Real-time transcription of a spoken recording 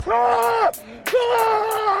But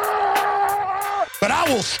I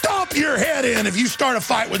will stomp your head in if you start a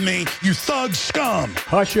fight with me, you thug scum.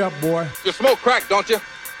 Hush up, boy. You smoke crack, don't you?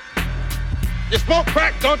 You smoke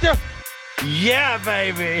crack, don't you? Yeah,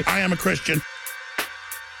 baby. I am a Christian.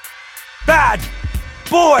 Bad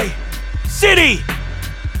Boy City.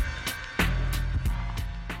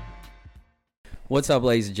 What's up,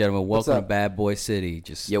 ladies and gentlemen? Welcome to Bad Boy City.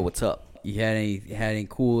 Yo, what's up? You had any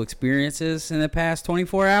cool experiences in the past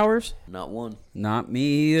 24 hours? Not one. Not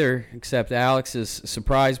me either, except Alex's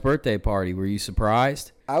surprise birthday party. Were you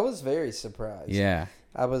surprised? I was very surprised. Yeah.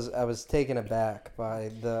 I was taken aback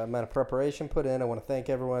by the amount of preparation put in. I want to thank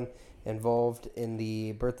everyone involved in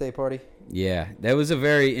the birthday party. Yeah, that was a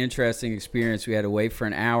very interesting experience. We had to wait for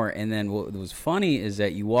an hour, and then what was funny is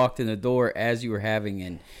that you walked in the door as you were having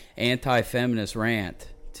an anti-feminist rant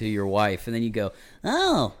to your wife, and then you go,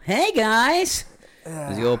 "Oh, hey guys,"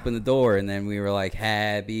 as you open the door, and then we were like,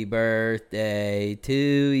 "Happy birthday to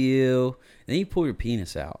you," and then you pull your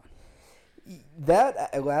penis out.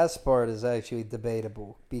 That last part is actually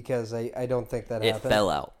debatable because I don't think that happened. It fell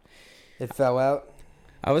out. It fell out?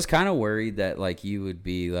 I was kind of worried that like you would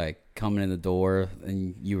be like coming in the door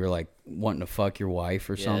and you were like wanting to fuck your wife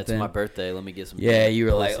or something. It's my birthday. Let me get some. Yeah, you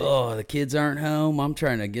were like, pussy. "Oh, the kids aren't home. I'm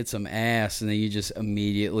trying to get some ass," and then you just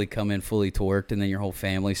immediately come in fully twerked, and then your whole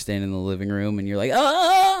family's standing in the living room, and you're like,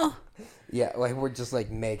 "Oh." Yeah, like we're just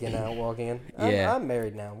like making out, walking in. Yeah. I'm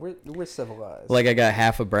married now. We're civilized. Like I got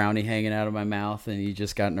half a brownie hanging out of my mouth, and you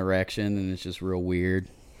just got an erection, and it's just real weird.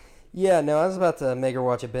 Yeah, no, I was about to make her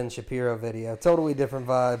watch a Ben Shapiro video. Totally different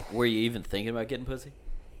vibe. Were you even thinking about getting pussy?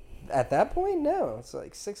 At that point, no. It's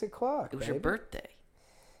like 6 o'clock. It was your birthday.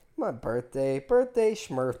 My birthday,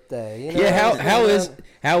 schmirthday. You know, Yeah,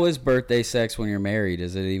 how is birthday sex when you're married?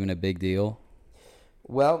 Is it even a big deal?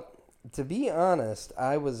 Well, to be honest,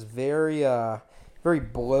 I was very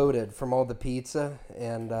bloated from all the pizza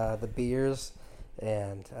and the beers,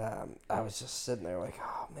 and I was just sitting there like,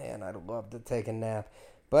 oh man, I'd love to take a nap.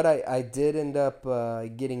 But I did end up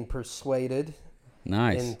getting persuaded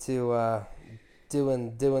into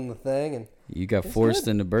doing the thing, and you got forced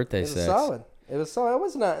into birthday sex. sex. It was solid. I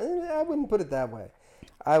was not. I wouldn't put it that way.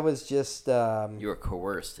 I was just. You were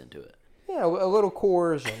coerced into it. Yeah, a little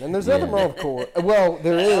coercion, and there's nothing wrong with coercion. Well,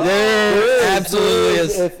 there is. There absolutely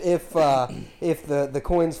is. If the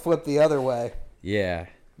coins flip the other way. Yeah.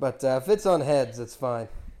 But if it's on heads, it's fine.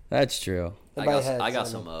 That's true. I got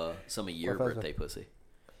some of your birthday pussy.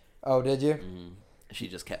 Oh, did you? Mm-hmm. She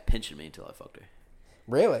just kept pinching me until I fucked her.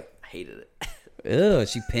 Really? I hated it. Ew,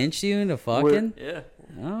 she pinched you into fucking? Yeah.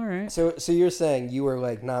 All right. So you're saying you were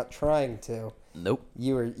like not trying to? Nope.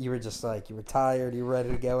 You were just like you were tired, you were ready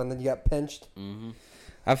to go, and then you got pinched. Mm-hmm.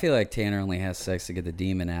 I feel like Tanner only has sex to get the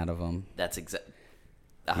demon out of him. That's I've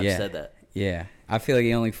said that. Yeah. I feel like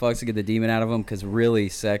he only fucks to get the demon out of him because really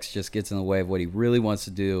sex just gets in the way of what he really wants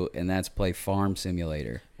to do, and that's play Farm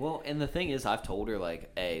Simulator. Well, and the thing is, I've told her, like,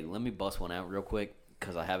 hey, let me bust one out real quick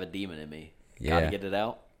because I have a demon in me. Yeah. Gotta get it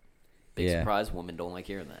out. Big surprise, women don't like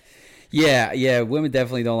hearing that. Yeah, women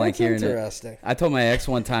definitely don't like hearing interesting. it. I told my ex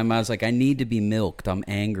one time, I was like, I need to be milked. I'm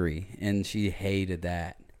angry. And she hated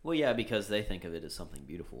that. Well, yeah, because they think of it as something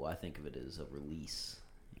beautiful. I think of it as a release.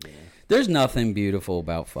 Yeah. There's nothing beautiful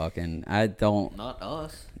about fucking. I don't. Not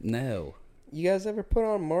us. No. You guys ever put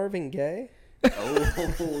on Marvin Gaye? Oh,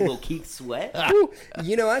 little Keith Sweat? Ooh,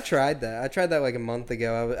 you know, I tried that. I tried that like a month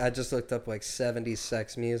ago. I just looked up like 70s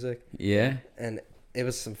sex music. Yeah? And it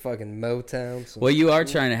was some fucking Motown. Well, you are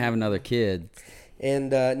trying to have another kid. And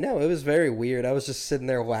no, it was very weird. I was just sitting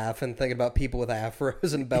there laughing, thinking about people with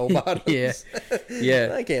afros and bell bottoms.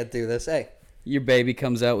 Yeah. I can't do this. Hey. Your baby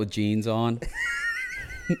comes out with jeans on.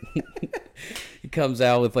 He comes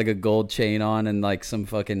out with like a gold chain on and like some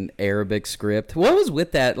fucking Arabic script. What was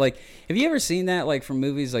with that? Like, have you ever seen that? Like from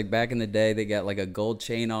movies like back in the day, they got like a gold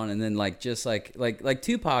chain on and then like just like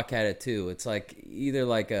Tupac had it too. It's like either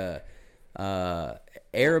like a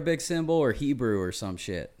Arabic symbol or Hebrew or some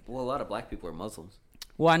shit. Well, a lot of black people are Muslims.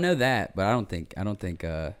 Well, I know that, but I don't think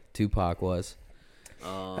Tupac was.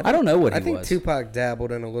 I don't know what he was. I think Tupac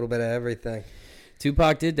dabbled in a little bit of everything.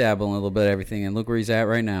 Tupac did dabble in a little bit of everything, and look where he's at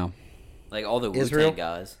right now. Like all the Israel? Wu-Tang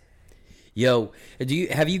guys. Yo,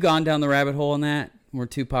 have you gone down the rabbit hole on that where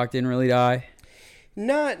Tupac didn't really die?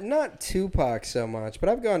 Not Tupac so much, but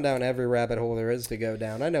I've gone down every rabbit hole there is to go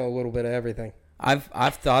down. I know a little bit of everything. I've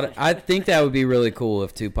thought I think that would be really cool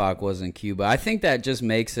if Tupac was in Cuba. I think that just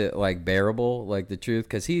makes it like bearable, like the truth,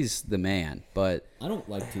 because he's the man. But I don't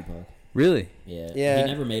like Tupac. Really? Yeah. Yeah. He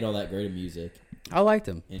never made all that great of music, I liked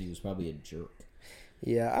him. and he was probably a jerk.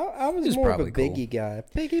 Yeah, I was He's more of a probably cool. Biggie guy.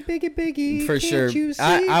 Biggie, For can't sure. you see?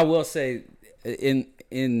 I will say,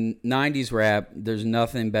 in 90s rap, there's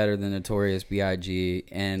nothing better than Notorious B.I.G.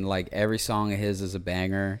 and like every song of his is a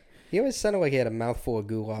banger. He always sounded like he had a mouthful of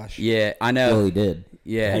goulash. Yeah, I know. Well, he did.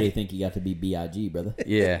 Yeah. How do you think he got to be B.I.G., brother?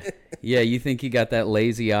 Yeah. Yeah, you think he got that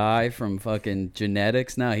lazy eye from fucking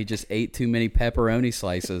genetics? No, he just ate too many pepperoni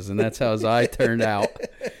slices, and that's how his eye turned out.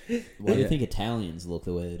 Why do you think Italians look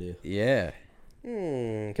the way they do? Yeah.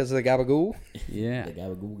 Because of the gabagool? Yeah. The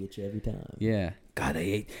gabagool get you every time. Yeah. God,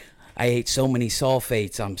 I ate so many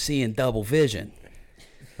sulfates, I'm seeing double vision.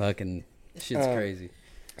 Fucking shit's crazy.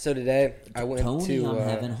 So today, I went Tony, to... I'm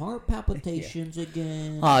having heart palpitations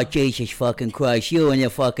again. Oh, Jesus fucking Christ. You and your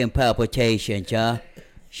fucking palpitations, huh?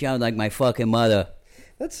 Sound like my fucking mother.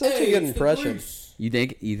 That's such a good impression. You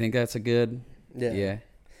think that's a good? Yeah. Yeah.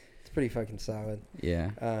 It's pretty fucking solid.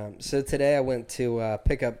 Yeah. So today I went to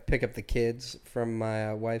pick up the kids from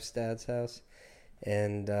my wife's dad's house,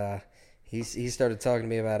 and he started talking to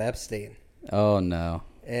me about Epstein. Oh no.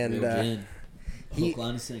 And Hook, line,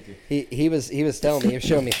 and sinker. he was telling me, he was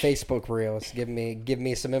showing me Facebook reels, giving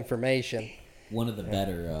me some information. One of the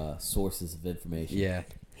better sources of information. Yeah.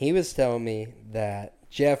 He was telling me that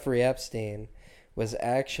Jeffrey Epstein was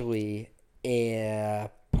actually a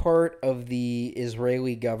part of the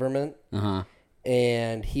Israeli government,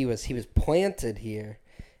 and he was planted here.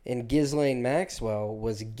 And Ghislaine Maxwell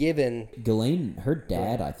was given... Ghislaine, her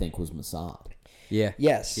dad, I think, was Mossad. Yeah.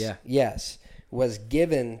 Yes. Yeah. Yes. Was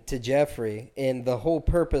given to Jeffrey, and the whole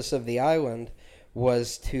purpose of the island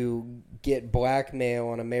was to get blackmail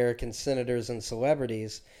on American senators and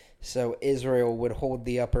celebrities so Israel would hold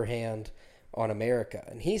the upper hand on America.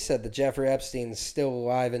 And he said that Jeffrey Epstein's still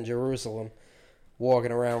alive in Jerusalem,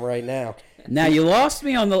 walking around right now. Now you lost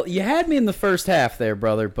me on you had me in the first half there,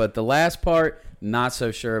 brother, but the last part not so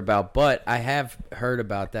sure about. But I have heard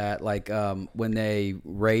about that, like when they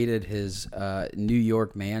raided his New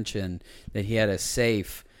York mansion, that he had a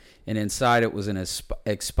safe, and inside it was an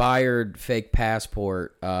expired fake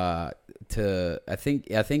passport. I think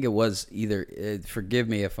it was either. Forgive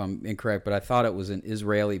me if I'm incorrect, but I thought it was an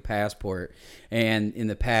Israeli passport. And in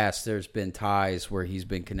the past, there's been ties where he's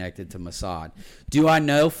been connected to Mossad. Do I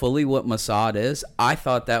know fully what Mossad is? I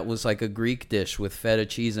thought that was like a Greek dish with feta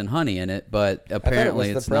cheese and honey in it, but apparently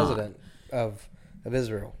it's it's not. the president of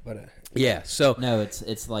Israel, but Yeah. So No,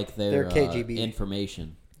 it's like their KGB.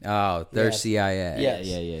 information. oh, they're Yeah. CIA.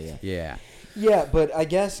 Yes. Yeah. Yeah, but I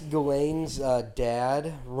guess Ghislaine's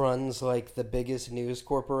dad runs like the biggest news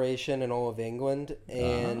corporation in all of England,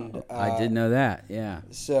 and I did know that. Yeah.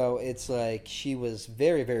 so it's like she was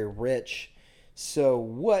very, very rich. So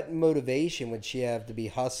what motivation would she have to be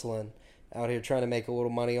hustling out here trying to make a little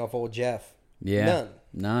money off old Jeff? Yeah.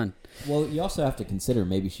 None. Well, you also have to consider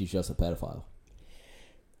maybe she's just a pedophile.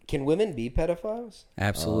 Can women be pedophiles?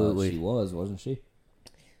 Absolutely. She was, wasn't she?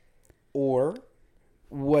 Or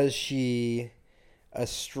was she a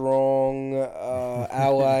strong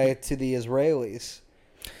ally to the Israelis?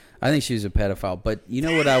 I think she was a pedophile. But you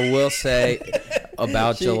know what I will say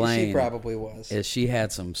about Jelaine? She probably was. Is she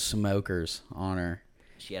had some smokers on her.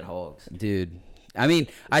 She had hogs. Dude. I mean,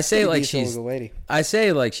 I say like decent she's little lady. I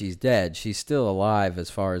say like she's dead. She's still alive as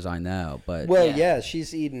far as I know, but Well, Yeah. yeah,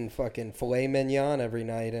 she's eating fucking filet mignon every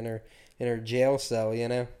night in her jail cell, you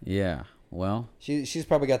know? yeah. Well, She's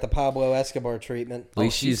probably got the Pablo Escobar treatment. at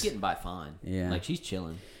least she's she's getting by fine. Yeah. Like, she's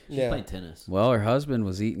chilling. She's Yeah. playing tennis. well, her husband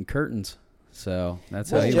was eating curtains. So, that's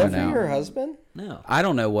how Was he Jeffrey went out. her husband? No. I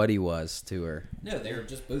don't know what he was to her. No, they were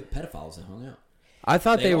just both pedophiles that hung out. I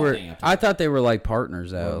thought They they all were hang out I together. thought they were like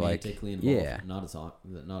partners though, like Romantically involved. yeah. Not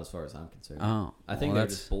as far as I'm concerned. Oh, I think well, they're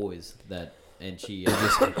just boys that, and she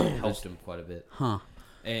just helped him quite a bit. Huh.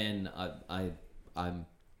 And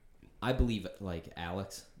I believe like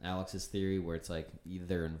Alex's theory, where it's like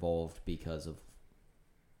they're involved because of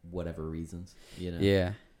whatever reasons, you know.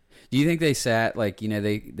 Yeah. Do you think they sat like, you know,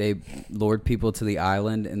 they lured people to the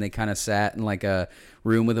island and they kind of sat in like a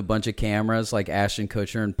room with a bunch of cameras like Ashton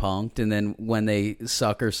Kutcher and Punked, and then when they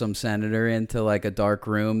sucker some senator into like a dark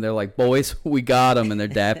room, they're like, "Boys, we got him," and they're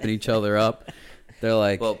dapping each other up. They're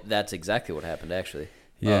like, Well, that's exactly what happened, actually.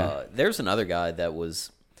 Yeah. There's another guy that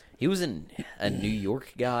was... He was a New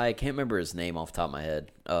York guy. I can't remember his name off the top of my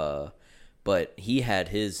head. But he had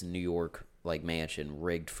his New York like mansion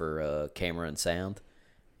rigged for camera and sound.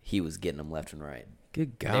 He was getting them left and right.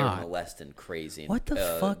 "Good They were God, molesting crazy. What the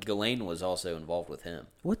fuck? Ghislaine was also involved with him.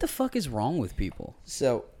 what the fuck is wrong with people?"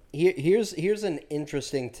 So here's an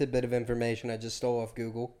interesting tidbit of information I just stole off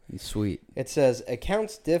Google. Sweet. It says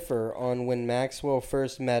accounts differ on when Maxwell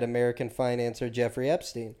first met American financier Jeffrey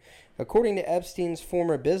Epstein. According to Epstein's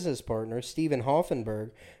former business partner, Stephen Hoffenberg,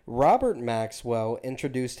 Robert Maxwell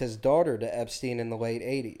introduced his daughter to Epstein in the late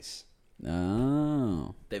 80s.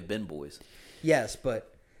 Oh. They've been boys. Yes,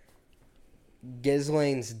 but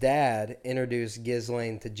Ghislaine's dad introduced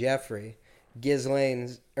Ghislaine to Jeffrey.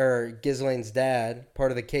 Ghislaine's dad,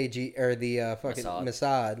 part of the KG or the fucking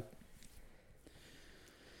Mossad.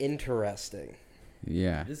 Interesting.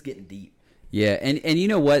 Yeah. This is getting deep. Yeah, and you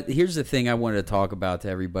know what? Here's the thing I wanted to talk about to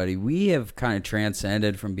everybody. We have kind of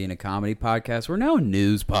transcended from being a comedy podcast. We're now a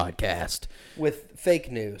news podcast. With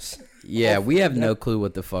fake news. Yeah, we have no clue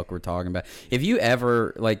what the fuck we're talking about. If you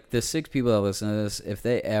ever, like, the 6 people that listen to this, if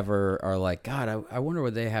they ever are like, God, I wonder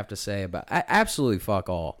what they have to say about... absolutely fuck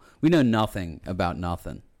all. We know nothing about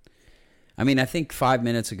nothing. I mean, I think 5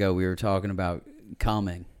 minutes ago we were talking about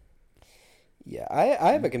coming. Yeah,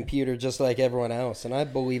 I have a computer just like everyone else, and I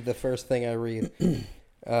believe the first thing I read. If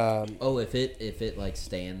it like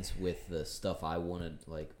stands with the stuff I wanted,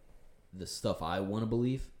 like the stuff I want to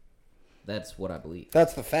believe, that's what I believe.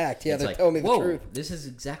 That's the fact. Yeah, It's they're like, telling me the whoa, truth. this is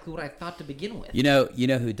exactly what I thought to begin with. You know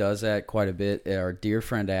who does that quite a bit? Our dear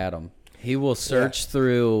friend Adam. He will search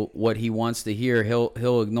through what he wants to hear.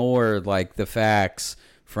 He'll ignore like the facts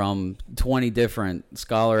from 20 different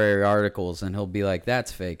scholarly articles, and he'll be like,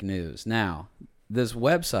 that's fake news. Now, this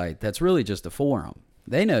website, that's really just a forum.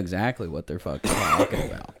 They know exactly what they're fucking talking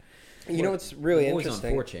about. You know what's really Always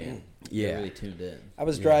interesting? on 4chan. Yeah. They're really tuned in. I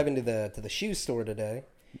was driving to the shoe store today,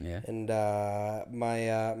 Yeah. and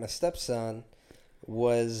my stepson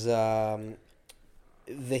was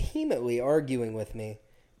vehemently arguing with me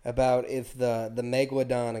about if the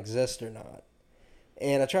megalodon exists or not.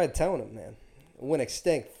 And I tried telling him, man, it went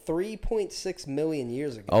extinct 3.6 million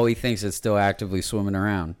years ago. Oh, he thinks it's still actively swimming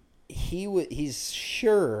around. He's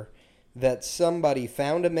sure that somebody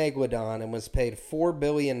found a megalodon and was paid $4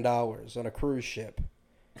 billion on a cruise ship.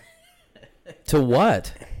 To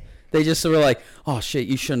what? They just were like, oh, shit,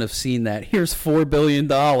 you shouldn't have seen that. Here's $4 billion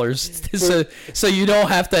so you don't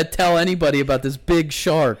have to tell anybody about this big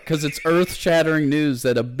shark, because it's earth-shattering news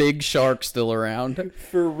that a big shark's still around.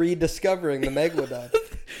 For rediscovering the megalodon.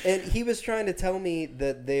 And he was trying to tell me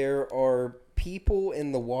that there are people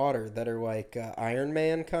in the water that are like Iron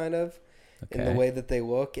Man, kind of, in the way that they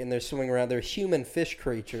look, and they're swimming around. They're human fish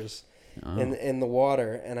creatures in the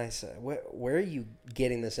water. And I said, where are you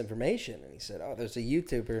getting this information? And he said, oh, there's a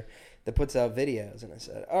YouTuber that puts out videos. And I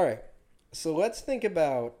said, all right, so let's think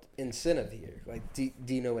about incentive here. Like, do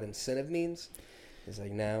you know what incentive means? He's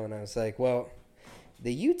like, no. And I was like, well,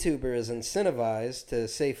 the YouTuber is incentivized to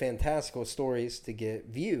say fantastical stories to get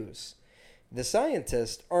views. The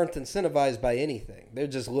scientists aren't incentivized by anything. They're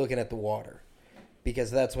just looking at the water because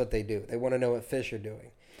that's what they do. They want to know what fish are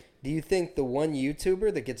doing. Do you think the one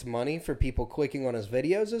YouTuber that gets money for people clicking on his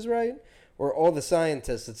videos is right? Or all the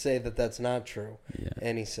scientists that say that that's not true? Yeah.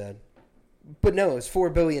 And he said, but no, it's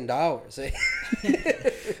 $4 billion.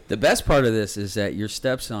 The best part of this is that your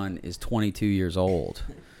stepson is 22 years old.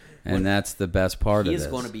 And that's the best part of He this.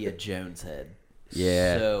 is going to be a Jones head.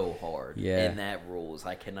 Yeah. So hard. Yeah. And that rules.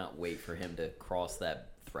 I cannot wait for him to cross that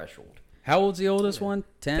threshold. How old's the oldest one?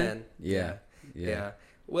 10? 10. Yeah.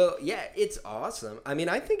 Well, yeah, it's awesome. I mean,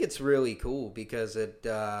 I think it's really cool because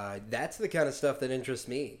that's the kind of stuff that interests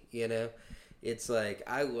me, you know? It's like,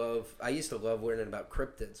 I used to love learning about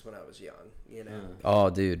cryptids when I was young, you know?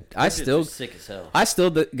 Oh, dude. Cryptids are sick as hell. I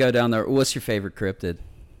still go down there. What's your favorite cryptid?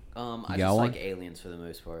 I just like aliens for the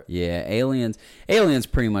most part. Yeah, aliens. Aliens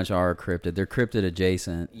pretty much are a cryptid. They're cryptid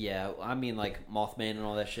adjacent. Yeah, I mean, like Mothman and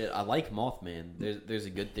all that shit. I like Mothman. There's a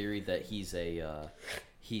good theory that he's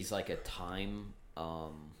like a time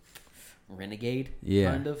renegade,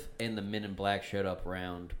 kind of. And the Men in Black showed up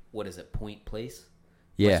around, what is it, Point Place,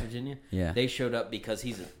 West Virginia. Yeah, they showed up because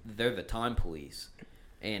they're the time police,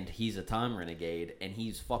 and he's a time renegade, and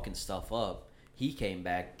he's fucking stuff up. He came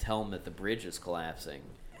back, tell him that the bridge is collapsing.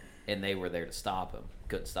 And they were there to stop him.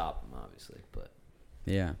 Couldn't stop him, obviously, but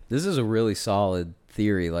yeah. This is a really solid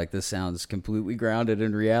theory. Like, this sounds completely grounded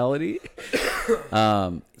in reality.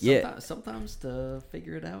 sometimes to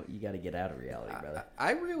figure it out, you got to get out of reality, brother.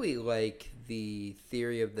 I really like the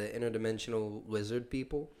theory of the interdimensional lizard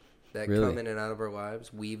people that Really? come in and out of our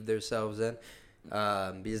lives, weave themselves in.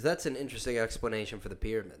 Because that's an interesting explanation for the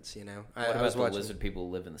pyramids, you know? What about the lizard people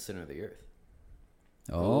who live in the center of the earth?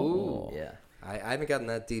 Oh. Yeah. I haven't gotten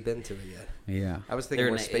that deep into it yet. Yeah. I was thinking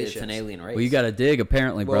more spaceships. It's an alien race. Well, you got to dig,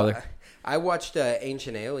 apparently, brother. I watched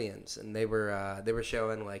Ancient Aliens, and they were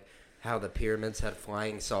showing like how the pyramids had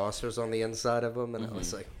flying saucers on the inside of them, and I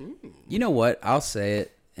was like, You know what? I'll say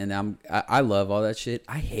it, and I love all that shit.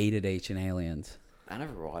 I hated Ancient Aliens. I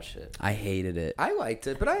never watched it. I hated it. I liked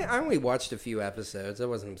it, but I only watched a few episodes. I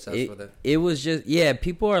wasn't obsessed with it. It was just, yeah,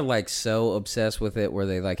 people are like so obsessed with it where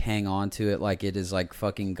they like hang on to it like it is like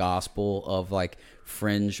fucking gospel of like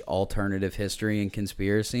fringe alternative history and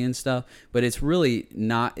conspiracy and stuff. But it's really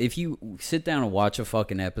not. If you sit down and watch a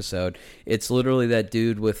fucking episode, it's literally that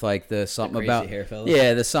dude with like the something crazy about hair fella?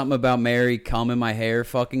 Yeah, the something about Mary combing my hair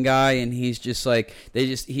fucking guy, and he's just like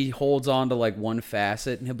he holds on to like one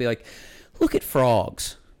facet and he'll be like, look at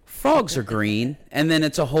frogs. Frogs are green. And then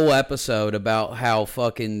it's a whole episode about how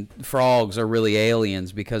fucking frogs are really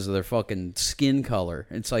aliens because of their fucking skin color.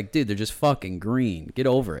 It's like, dude, they're just fucking green. Get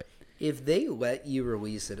over it. If they let you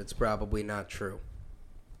release it, it's probably not true.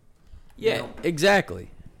 Yeah, exactly.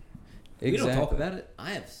 We don't talk about it.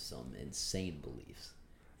 I have some insane beliefs.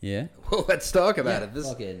 Yeah. Well, let's talk about it. This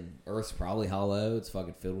Fucking Earth's probably hollow. It's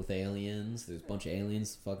fucking filled with aliens. There's a bunch of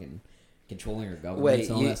aliens fucking controlling our governments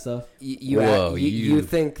and all that stuff. You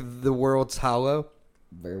think the world's hollow?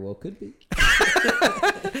 Very well could be.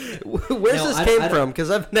 Where's this came from?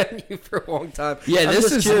 Because I've known you for a long time. Yeah, I'm this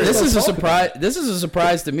just is curious. this is a Let's talk about surprise. This is a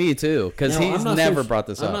surprise to me too, because Now, he's I'm not never so brought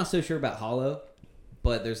this up. I'm not so sure about hollow,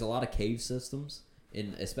 but there's a lot of cave systems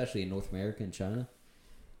especially in North America and China.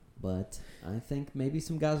 But I think maybe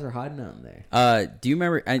some guys are hiding out in there. Do you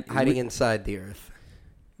remember hiding inside the earth.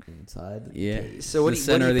 Inside. Yeah. So what do you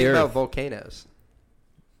think about volcanoes?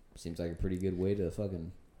 Seems like a pretty good way to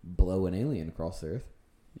fucking blow an alien across the earth.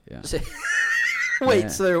 Yeah. Wait, Yeah.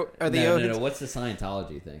 so are the No. What's the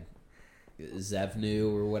Scientology thing?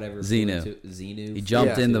 Zevnu or whatever. Xenu. Xenu. He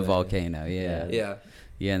jumped Yeah. in the volcano. Yeah. Yeah.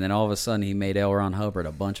 Yeah, and then all of a sudden he made L. Ron Hubbard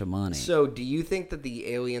a bunch of money. So do you think that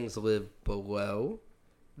the aliens live below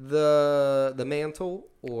the mantle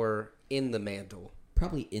or in the mantle?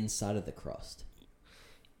 Probably inside of the crust.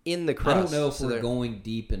 In the crust. I don't know if So we're they're- going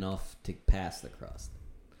deep enough to pass the crust.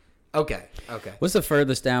 Okay. What's the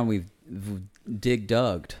furthest down we've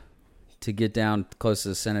dug to get down close to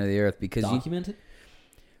the center of the earth? Because Documented?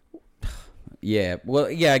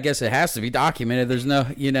 I guess it has to be documented. There's no,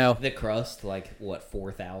 The crust, like, what,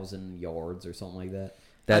 4,000 yards or something like that?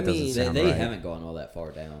 that I doesn't mean, sound They right. haven't gone all that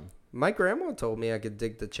far down. My grandma told me I could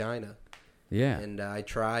dig to China, Yeah, and I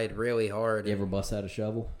tried really hard. You ever bust out a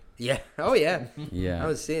shovel? Yeah. Oh, yeah. yeah. I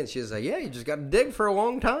was seeing. She was like, "Yeah, you just got to dig for a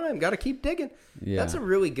long time. Got to keep digging." Yeah. That's a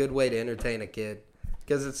really good way to entertain a kid,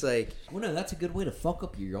 because it's like Well, no, that's a good way to fuck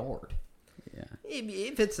up your yard. Yeah.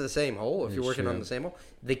 if it's the same hole, if you're It's working on true. the same hole,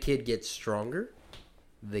 the kid gets stronger.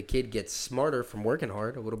 The kid gets smarter from working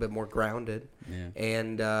hard, a little bit more grounded, Yeah.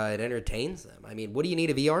 and it entertains them. I mean, what do you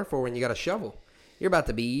need a VR for when you got a shovel? You're about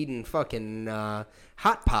to be eating fucking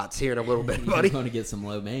hot pots here in a little bit, You're buddy. going to get some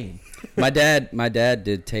low main. My dad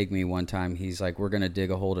did take me one time. He's like, we're gonna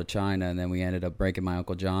dig a hole to China, and then we ended up breaking my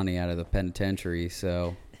Uncle Johnny out of the penitentiary.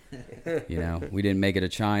 So, we didn't make it to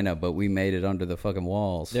China, but we made it under the fucking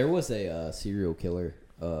walls. There was a serial killer.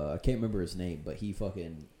 I can't remember his name, but he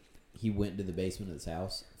went into the basement of his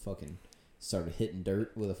house, fucking started hitting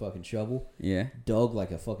dirt with a fucking shovel, Yeah. dug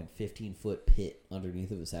like a fucking 15-foot pit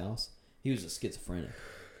underneath of his house. He was a schizophrenic,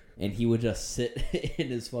 and he would just sit in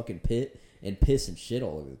his fucking pit and piss and shit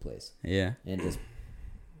all over the place, Yeah. and just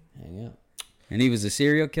hang out. And he was a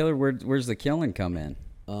serial killer. Where's the killing come in?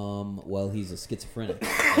 Well, he's a schizophrenic,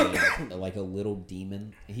 and, like a little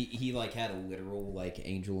demon. He like had a literal like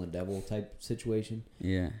angel and devil type situation.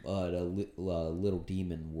 Yeah. But a little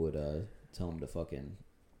demon would tell him to fucking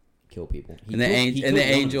kill people. He And the killed one of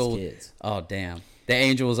his angel. kids. Oh damn! The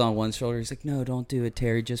angel was on one shoulder. He's like, "No, don't do it,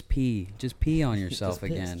 Terry. Just pee. Just pee on yourself Just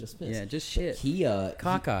piss, again. just piss. Yeah, just shit. He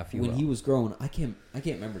Caca, if you when will. he was growing, I can't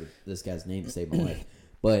remember this guy's name to save my life.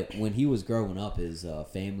 But when he was growing up, his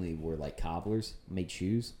family were like cobblers, made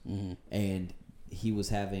shoes, and he was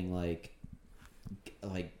having like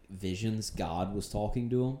visions. God was talking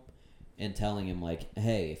to him and telling him like,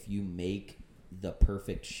 "Hey, if you make the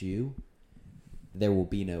perfect shoe, there will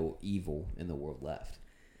be no evil in the world left.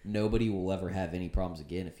 Nobody will ever have any problems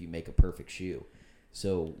again if you make a perfect shoe."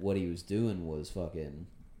 So what he was doing was fucking.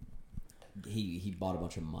 He bought a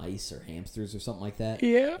bunch of mice or hamsters or something like that.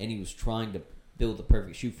 Yeah. And he was trying to build the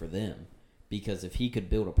perfect shoe for them, because if he could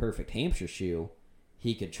build a perfect hamster shoe,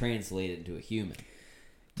 he could translate it into a human.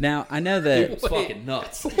 Now I know that. It's fucking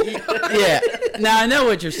nuts. Yeah. Now I know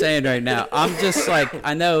what you're saying right now. I'm just like,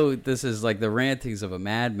 I know this is like the rantings of a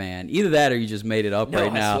madman. Either that or you just made it up No,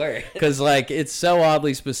 right I now. swear. Because like it's so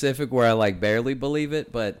oddly specific where I like barely believe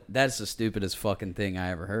it, but that's the stupidest fucking thing I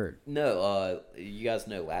ever heard. No, you guys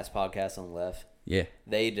know last podcast on the left? Yeah.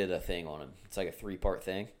 They did a thing on him. It's like a 3-part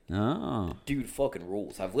thing. Oh. Dude fucking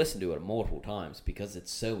rules. I've listened to it multiple times because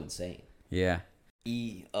it's so insane. Yeah.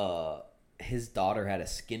 His daughter had a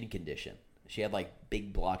skin condition. She had like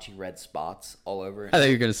big blotchy red spots all over. I thought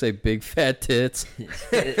you were gonna say big fat tits.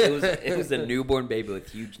 it was a newborn baby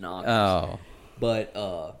with huge knockers. Oh, But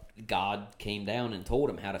God came down and told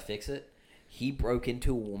him how to fix it. He broke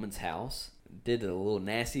into a woman's house, did a little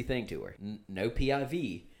nasty thing to her. No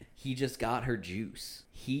PIV. He just got her juice.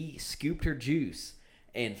 He scooped her juice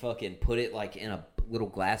and fucking put it like in a little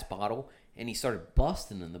glass bottle, and he started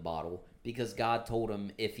busting in the bottle because God told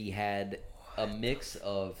him if he had a mix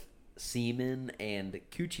of semen and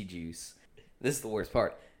coochie juice, this is the worst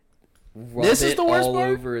part. Rub This is it the worst all part?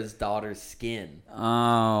 over his daughter's skin,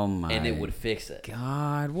 oh my! and it would fix it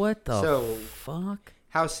God, what the So- fuck?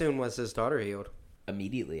 How soon was his daughter healed?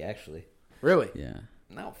 immediately. Actually, Really? Yeah.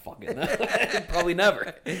 no fucking probably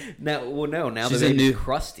never. Now, well, no. Now She's the a baby's new-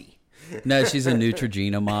 crusty. No, she's a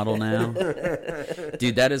Neutrogena model now.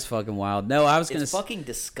 Dude, that is fucking wild. No, I was gonna. It's fucking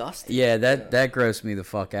disgusting. Yeah, that grossed me the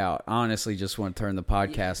fuck out. I honestly just want to turn the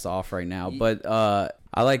podcast off right now. But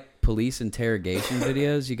I like police interrogation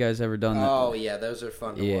videos. You guys ever done that? Oh, yeah, those are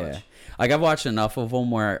fun to Yeah. watch. Like, I've watched enough of them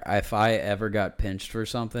where if I ever got pinched for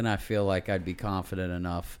something, I feel like I'd be confident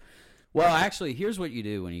enough. Well, actually, here's what you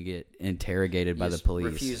do when you get interrogated by You the just police.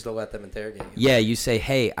 refuse to let them interrogate you. Yeah, you say,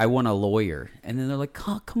 "Hey, I want a lawyer," and then they're like,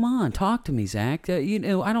 "Come on, talk to me, Zach. You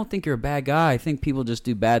know, I don't think you're a bad guy. I think people just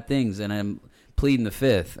do bad things, and I'm pleading the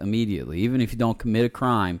fifth immediately. Even if you don't commit a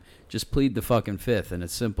crime, just plead the fucking fifth, and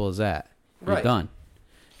it's simple as that. You're Right. done."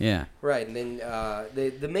 Yeah. Right, and then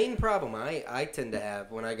the main problem I tend to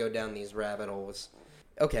have when I go down these rabbit holes,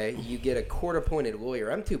 okay, you get a court-appointed lawyer.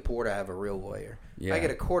 I'm too poor to have a real lawyer. Yeah. I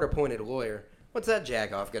get a court-appointed lawyer. What's that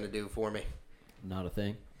jack-off going to do for me? Not a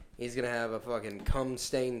thing. He's going to have a fucking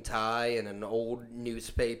cum-stained tie and an old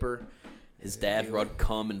newspaper. His dad rubbed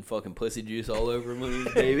cum and fucking pussy juice all over him when he was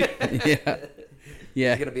a baby. Yeah. Yeah.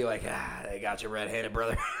 He's going to be like, they got you red-handed,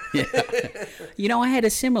 brother. You know, I had a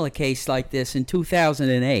similar case like this in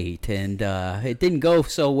 2008, and it didn't go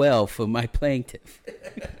so well for my plaintiff.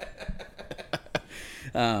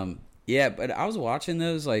 Yeah, but I was watching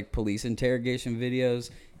those like police interrogation videos,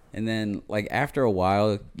 and then like after a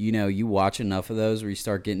while, you know, you watch enough of those where you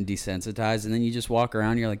start getting desensitized, and then you just walk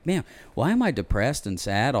around and you're like, man, why am I depressed and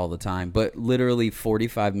sad all the time? But literally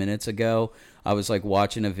 45 minutes ago, I was like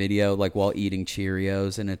watching a video like while eating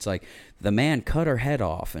Cheerios, and it's like the man cut her head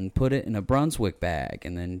off and put it in a Brunswick bag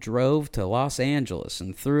and then drove to Los Angeles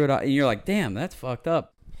and threw it out, and you're like, damn, that's fucked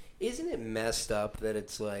up. Isn't it messed up that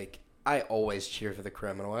it's like, I always cheer for the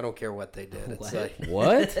criminal. I don't care what they did. It's like,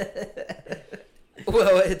 What?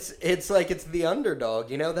 well, it's like it's the underdog.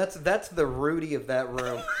 You know, that's the Rudy of that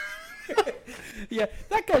room. Yeah,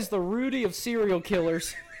 that guy's the Rudy of serial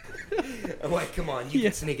killers. I'm like, come on, you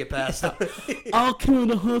can sneak it past him. I'll kill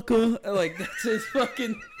the hooker. Like, that's his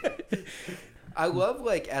fucking... I love,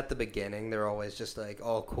 like, at the beginning, they're always just, like,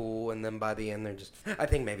 all cool, and then by the end, they're just, I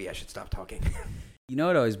think maybe I should stop talking. You know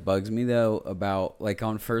what always bugs me, though, about, like,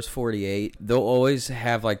 on First 48, they'll always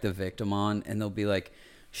have, like, the victim on, and they'll be like,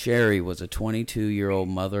 Sherry was a 22-year-old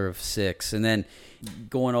mother of 6, and then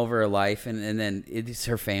going over her life, and then it's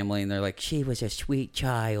her family, and they're like, she was a sweet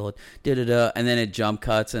child, da-da-da, and then it jump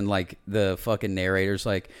cuts, and, like, the fucking narrator's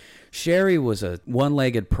like, Sherry was a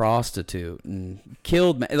one-legged prostitute and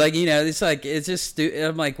killed, like, you know, it's like, it's just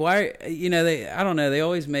I'm like, why, you know, I don't know, they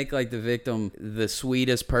always make, like, the victim the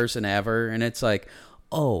sweetest person ever, and it's like,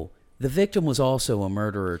 oh, the victim was also a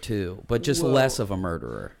murderer too, but just less of a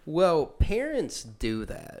murderer. Well, parents do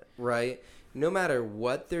that, right? No matter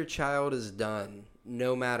what their child has done,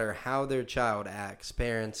 no matter how their child acts,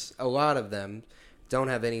 parents, a lot of them, don't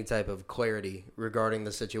have any type of clarity regarding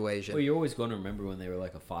the situation. Well, you're always going to remember when they were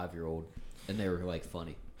like a 5-year-old and they were like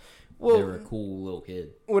funny. Well, they were a cool little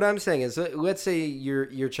kid. What I'm saying is, let's say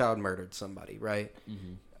your child murdered somebody, right?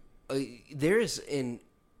 There's an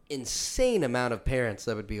insane amount of parents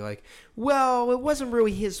that would be like, well, it wasn't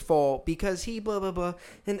really his fault because he blah, blah, blah,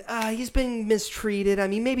 and he's been mistreated. I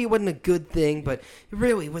mean, maybe it wasn't a good thing, but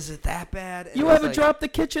really, was it that bad? And You I was ever like, dropped the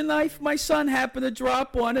kitchen knife? My son happened to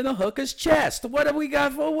drop one in a hooker's chest. What have we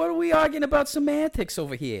got for? What are we arguing about semantics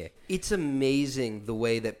over here? It's amazing the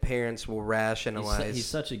way that parents will rationalize. He's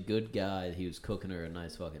such a good guy. He was cooking her a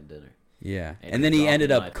nice fucking dinner. Yeah, And and he then he dropped ended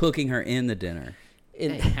the up knife. cooking her in the dinner.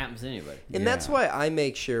 and, Hey, it happens to anybody. and that's Yeah. why I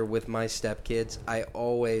make sure with my stepkids, I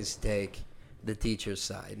always take the teacher's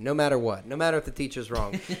side, no matter what, no matter if the teacher's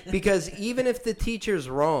wrong. Because even if the teacher's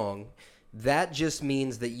wrong, that just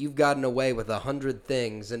means that you've gotten away with 100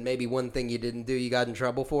 things and maybe one thing you didn't do you got in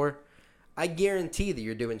trouble for. I guarantee that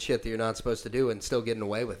you're doing shit that you're not supposed to do and still getting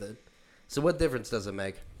away with it. So what difference does it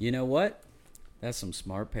make? You know what? That's some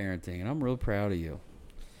smart parenting, and I'm real proud of you.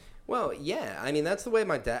 Well, yeah. I mean, that's the way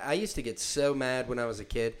my dad... I used to get so mad when I was a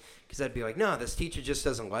kid Because I'd be like, no, this teacher just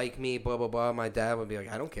doesn't like me, blah, blah, blah. My dad would be like,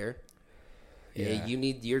 I don't care. Yeah.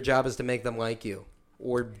 Your job is to make them like you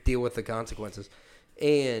or deal with the consequences.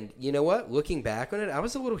 And you know what? Looking back on it, I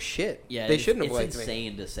was a little shit. Yeah, they shouldn't have liked It's me.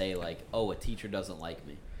 insane to say, like, oh, a teacher doesn't like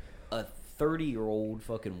me. A 30-year-old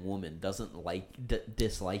fucking woman doesn't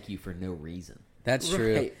dislike you for no reason. That's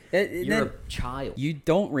true. Right. You're a child. You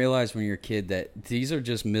don't realize when you're a kid that these are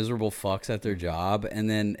just miserable fucks at their job, and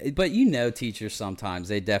then, but teachers sometimes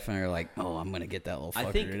they definitely are like, "Oh, I'm gonna get that little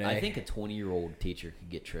fucker today." I think a 20-year-old teacher could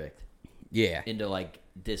get tricked yeah, into like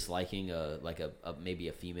disliking a maybe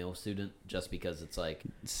a female student just because it's like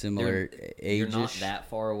similar age. You're not that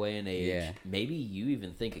far away in age. Yeah. Maybe you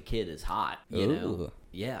even think a kid is hot. You know? Ooh.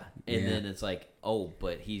 Yeah, and Yeah. then it's like, oh,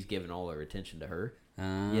 but he's giving all their attention to her.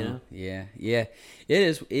 Yeah. It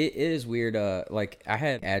is weird. Like I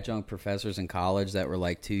had adjunct professors in college that were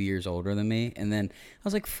like 2 years older than me, and then I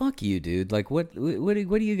was like, "Fuck you, dude! Like, what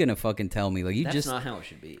are you gonna fucking tell me? Like, you That's just not how it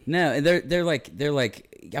should be." no." They're like,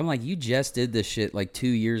 I'm like, you just did this shit like 2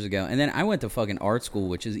 years ago, and then I went to fucking art school,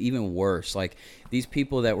 which is even worse. Like these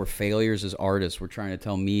people that were failures as artists were trying to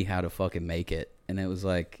tell me how to fucking make it. And it was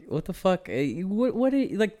like, what the fuck? What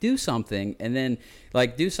like, do something, and then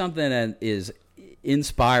like do something that is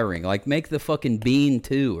inspiring, like make the fucking Bean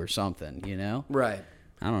 2 or something, you know? Right.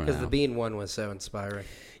 I don't know. Because the Bean one was so inspiring.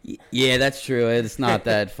 Yeah, that's true. It's not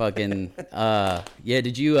that fucking.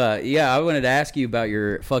 Did you? I wanted to ask you about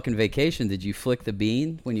your fucking vacation. Did you flick the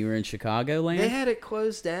Bean when you were in Chicagoland? They had it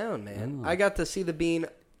closed down, man. Oh. I got to see the Bean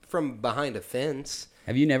from behind a fence.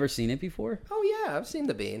 Have you never seen it before? Oh yeah, I've seen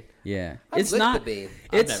the Bean. Yeah, I've it's licked not. the Bean.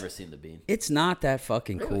 I've never seen the Bean. It's not that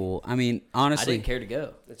fucking Really? cool. I mean, I honestly, didn't care to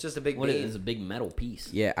go. It's just a big What Bean. it is a big metal piece.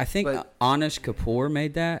 yeah, I think But- Anish Kapoor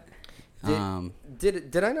made that.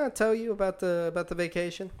 Did I not tell you about the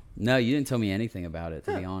vacation? No, you didn't tell me anything about it,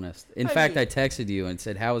 to be honest. In fact, I texted you and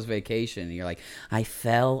said, "How was vacation?" And you're like, "I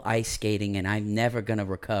fell ice skating, and I'm never gonna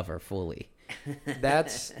recover fully."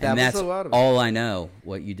 That's And that's was a lot of it. all I know.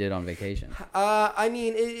 What you did on vacation? I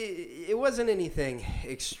mean, it wasn't anything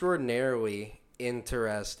extraordinarily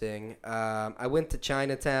interesting. I went to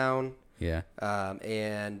Chinatown. Yeah.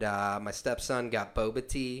 And my stepson got boba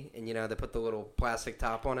tea, and they put the little plastic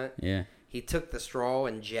top on it. Yeah. He took the straw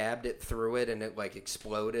and jabbed it through it, and it like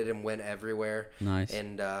exploded and went everywhere. Nice.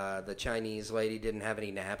 And the Chinese lady didn't have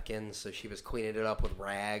any napkins, so she was cleaning it up with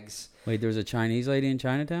rags. Wait, there was a Chinese lady in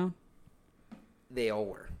Chinatown? They all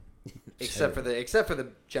were, except for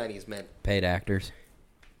the Chinese men. Paid actors.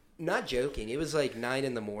 Not joking. It was like 9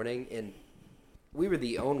 a.m, and we were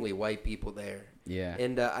the only white people there. Yeah.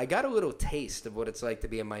 And I got a little taste of what it's like to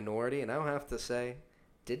be a minority, and I don't have to say,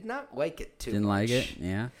 did not like it too Didn't much. like it?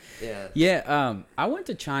 Yeah. Yeah. Yeah, I went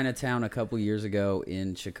to Chinatown a couple years ago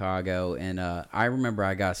in Chicago, and I remember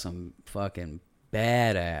I got some fucking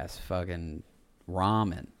badass fucking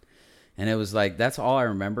ramen. And it was like, that's all I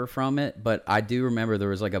remember from it. But I do remember there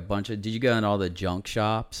was like a bunch of, did you go in all the junk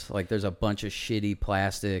shops? Like there's a bunch of shitty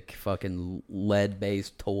plastic fucking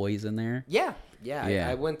lead-based toys in there. Yeah. Yeah.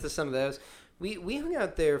 I went to some of those. We hung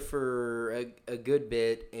out there for a good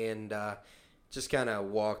bit and just kind of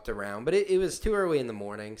walked around. But it was too early in the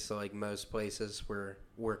morning, so like most places were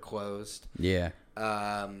closed. Yeah.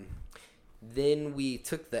 Then we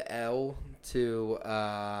took the L to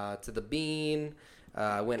the Bean.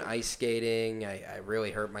 Went ice skating. I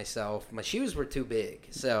really hurt myself. My shoes were too big,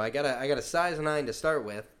 so I got a size 9 to start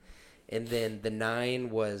with, and then the 9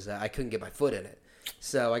 was I couldn't get my foot in it,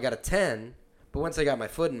 so I got a 10. But once I got my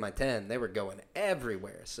foot in my 10, they were going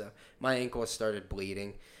everywhere. So my ankle started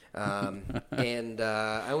bleeding, and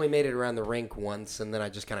I only made it around the rink once, and then I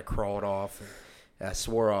just kind of crawled off and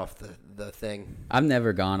swore off the thing. I've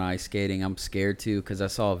never gone ice skating. I'm scared to because I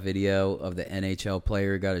saw a video of the NHL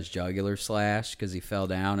player who got his jugular slashed because he fell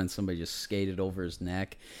down and somebody just skated over his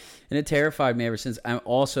neck. And it terrified me ever since. I'm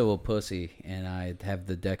also a pussy, and I have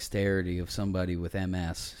the dexterity of somebody with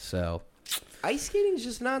MS. So, Ice skating is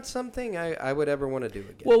just not something I would ever want to do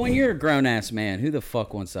again. well, when you're a grown-ass man, who the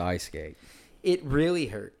fuck wants to ice skate? It really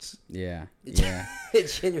hurts. Yeah. It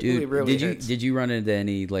genuinely Dude, really did hurts. you run into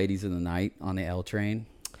any ladies of the night on the L train?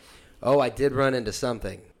 Oh, I did run into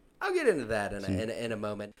something. I'll get into that in a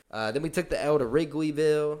moment. Then we took the L to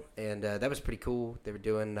Wrigleyville, and that was pretty cool. They were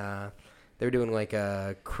doing like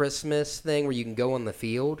a Christmas thing where you can go on the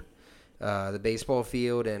field, the baseball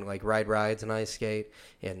field, and like ride rides and ice skate.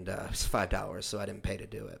 And it was $5, so I didn't pay to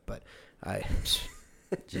do it, but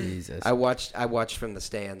Jesus. I watched from the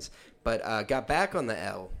stands. But got back on the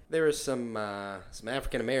L. There was some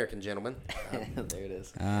African-American gentlemen. There it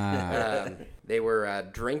is. They were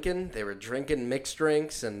drinking. They were drinking mixed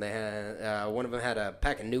drinks, and they had one of them had a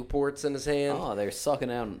pack of Newports in his hand. Oh, they're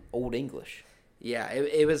sucking out Old English. Yeah,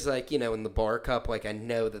 it was like, in the bar cup. Like, I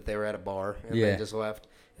know that they were at a bar, and they just left.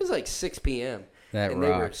 It was like 6 p.m. And they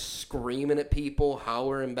were screaming at people,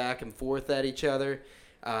 hollering back and forth at each other.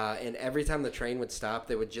 And every time the train would stop,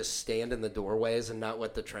 they would just stand in the doorways and not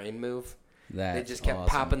let the train move. They just kept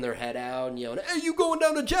popping their head out and yelling, "Hey, you going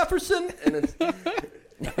down to Jefferson?" And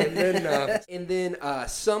then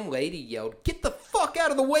some lady yelled, "Get the fuck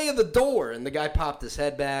out of the way of the door!" And the guy popped his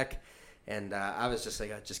head back, and I was just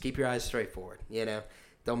like, "Just keep your eyes straight forward,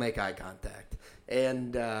 don't make eye contact."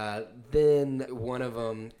 And then one of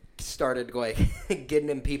them started like getting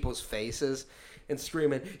in people's faces and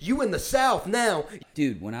screaming, "You in the South now!"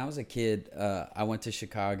 Dude, when I was a kid, I went to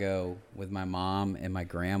Chicago with my mom and my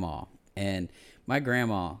grandma. And my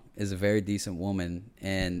grandma is a very decent woman,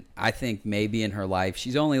 and I think maybe in her life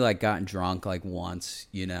she's only like gotten drunk like once,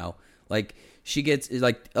 like she gets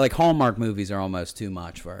like Hallmark movies are almost too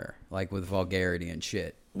much for her, like with vulgarity and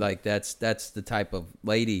shit. Like that's the type of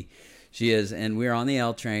lady she is. And we were on the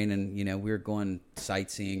L train, and we were going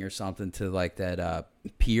sightseeing or something to like that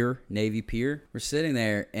pier, Navy Pier. We're sitting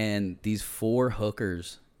there, and these 4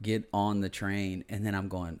 hookers get on the train, and then I'm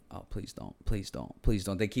going, "Oh, please don't, please don't, please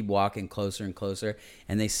don't." They keep walking closer and closer,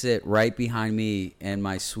 and they sit right behind me and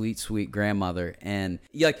my sweet, sweet grandmother. And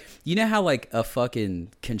how like a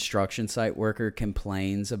fucking construction site worker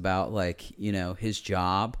complains about like, his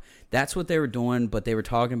job. That's what they were doing, but they were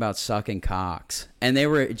talking about sucking cocks. And they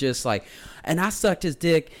were just like, and I sucked his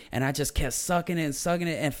dick, and I just kept sucking it,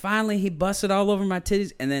 and finally he busted all over my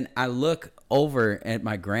titties. And then I look over at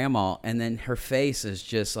my grandma, and then her face is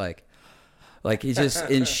just like he's just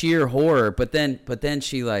in sheer horror. But then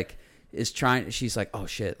she like she's like, "Oh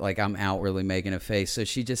shit," like I'm outwardly making a face. So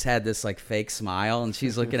she just had this like fake smile, and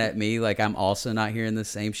she's looking at me like I'm also not hearing the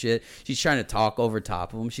same shit. She's trying to talk over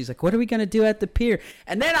top of him. She's like, "What are we gonna do at the pier?"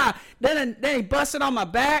 And then he busted on my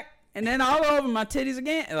back, and then all over my titties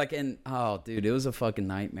again. Oh dude, it was a fucking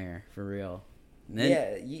nightmare for real.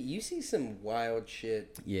 Then, you see some wild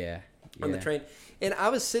shit. Yeah. On the train. And I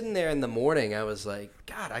was sitting there in the morning. I was like,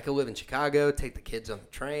 God, I could live in Chicago, take the kids on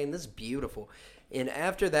the train. This is beautiful. And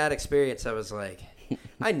after that experience, I was like,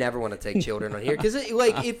 I never want to take children on here. Because,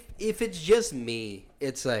 if it's just me,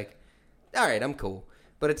 it's like, all right, I'm cool.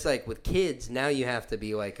 But it's like with kids, now you have to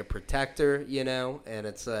be like a protector, And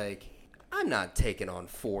it's like, I'm not taking on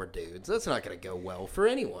 4 dudes. That's not going to go well for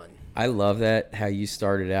anyone. I love that, how you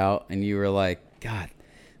started out and you were like, God,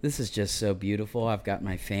 this is just so beautiful. I've got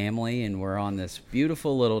my family and we're on this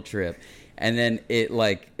beautiful little trip. And then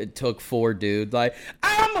it took 4 dudes like,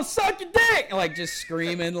 "I'm gonna suck your dick," like just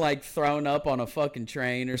screaming, like thrown up on a fucking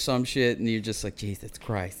train or some shit. And you're just like, Jesus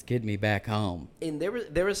Christ, get me back home. And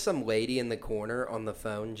there was some lady in the corner on the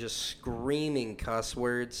phone just screaming cuss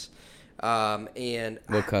words. And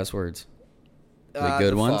what cuss words? The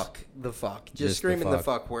good ones? The fuck. Just screaming the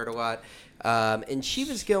fuck word a lot. And she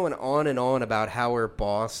was going on and on about how her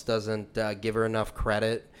boss doesn't give her enough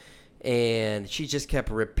credit. And she just kept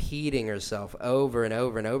repeating herself over and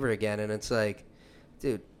over and over again. And it's like,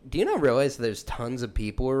 dude, do you not realize there's tons of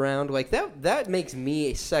people around? Like, that makes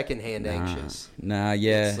me secondhand anxious. Nah,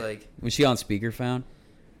 yeah. It's like, was she on speakerphone?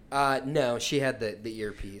 No, she had the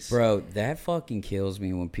earpiece. Bro, that fucking kills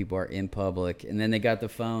me when people are in public and then they got the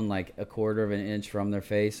phone like a quarter of an inch from their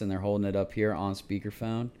face and they're holding it up here on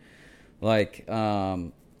speakerphone. Like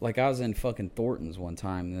I was in fucking Thornton's one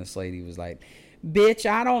time and this lady was like, "Bitch,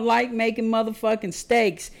 I don't like making motherfucking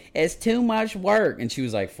steaks. It's too much work." And she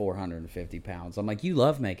was like 450 pounds. I'm like, you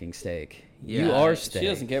love making steak. Yeah, you are steak. She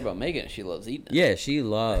doesn't care about making it. She loves eating it. Yeah, she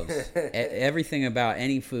loves everything about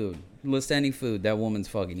any food. List any food, that woman's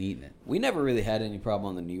fucking eating it. We never really had any problem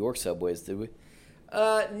on the New York subways, did we?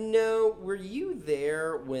 No. Were you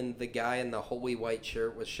there when the guy in the holy white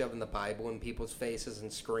shirt was shoving the Bible in people's faces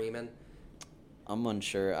and screaming? I'm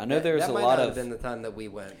unsure. I know there was a lot of... That might not have been the time that we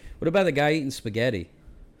went. What about the guy eating spaghetti?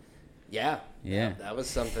 Yeah. Yeah. That was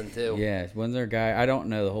something, too. Yeah. Wasn't there a guy? I don't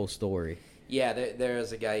know the whole story. Yeah, there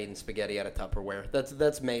is a guy eating spaghetti out of Tupperware.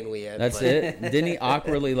 That's mainly it. That's it? Didn't he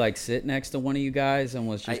awkwardly, sit next to one of you guys and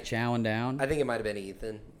was just chowing down? I think it might have been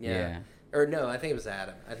Ethan. Yeah. Or no, I think it was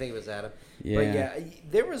Adam. Yeah. But yeah,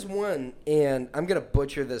 there was one, and I'm going to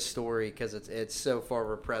butcher this story because it's so far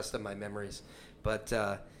repressed in my memories. But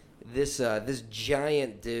this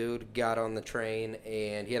giant dude got on the train,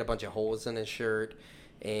 and he had a bunch of holes in his shirt,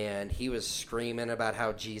 and he was screaming about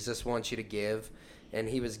how Jesus wants you to give. and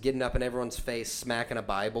he was getting up in everyone's face, smacking a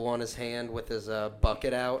Bible on his hand with his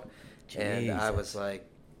bucket out. And I was like,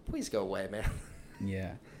 please go away, man.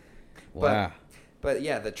 Yeah. Wow. But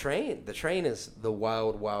yeah, the train is the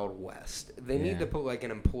wild, wild west. They need to put like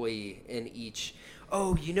an employee in each.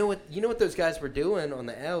 Oh, you know what those guys were doing on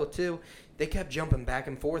the L too? They kept jumping back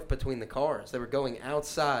and forth between the cars. They were going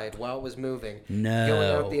outside while it was moving, going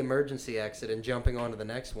out the emergency exit and jumping onto the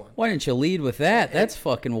next one. Why didn't you lead with that? That's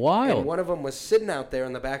fucking wild. And one of them was sitting out there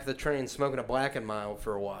in the back of the train smoking a Black and Mild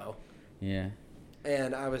for a while. Yeah.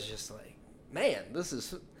 And I was just like, man, this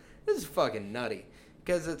is fucking nutty.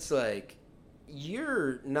 Because it's like,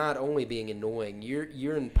 you're not only being annoying,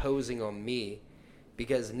 you're imposing on me,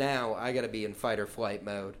 because now I got to be in fight or flight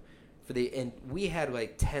mode. And we had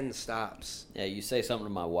like 10 stops. Yeah, you say something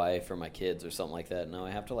to my wife or my kids or something like that, no,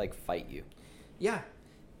 I have to like fight you. Yeah.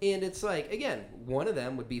 And it's like, again, one of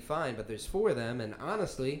them would be fine, but there's 4 of them, and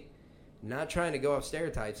honestly, not trying to go off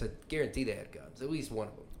stereotypes, I guarantee they had guns. At least one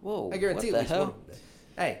of them. Whoa, I guarantee what at the least one hell? of them did.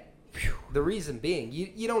 Hey, the reason being,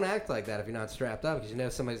 you don't act like that if you're not strapped up, because you know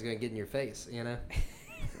somebody's going to get in your face, you know?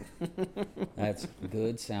 That's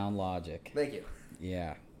good sound logic. Thank you.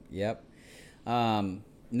 Yeah. Yep.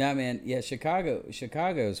 No, man. Yeah, Chicago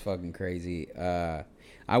is fucking crazy.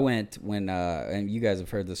 I went when and you guys have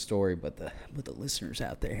heard the story, but the listeners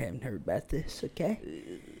out there haven't heard about this. Okay.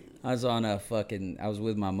 I was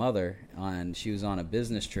with my mother she was on a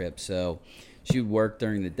business trip, so she would work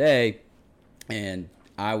during the day, and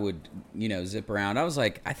I would, zip around. I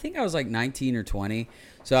think I was like 19 or 20.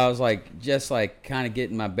 So I was like, just like kind of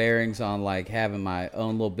getting my bearings on like having my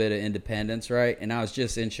own little bit of independence, right? And I was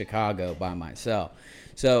just in Chicago by myself.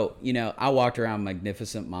 So, I walked around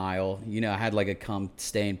Magnificent Mile. I had like a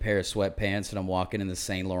cum-stained pair of sweatpants, and I'm walking in the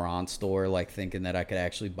Saint Laurent store, like thinking that I could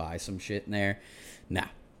actually buy some shit in there. Nah,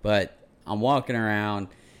 but I'm walking around,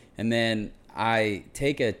 and then I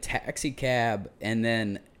take a taxi cab, and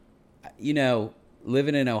then,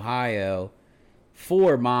 living in Ohio,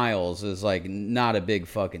 4 miles is like not a big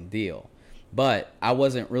fucking deal. But I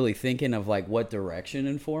wasn't really thinking of like what direction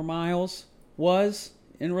in 4 miles was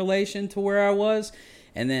in relation to where I was.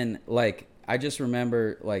 And then like I just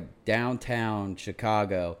remember like downtown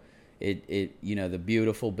Chicago, it the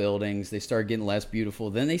beautiful buildings, they started getting less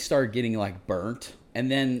beautiful. Then they started getting like burnt.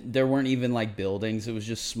 And then there weren't even like buildings, it was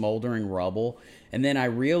just smoldering rubble. And then I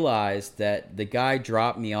realized that the guy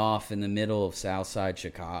dropped me off in the middle of Southside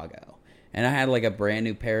Chicago. And I had like a brand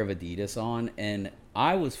new pair of Adidas on, and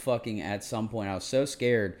I was fucking at some point, I was so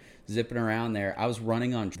scared zipping around there. I was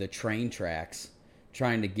running on the train tracks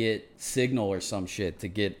trying to get signal or some shit to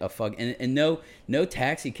get a and no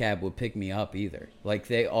taxi cab would pick me up either. Like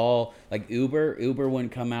they all, like Uber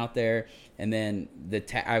wouldn't come out there, and then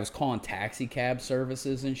I was calling taxi cab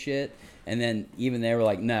services and shit, and then even they were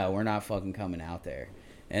like, no, we're not fucking coming out there.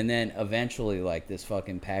 And then eventually, like, this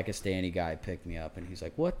fucking Pakistani guy picked me up, and he's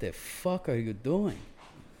like, what the fuck are you doing?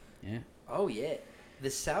 Yeah. Oh, yeah. The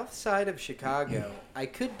south side of Chicago, I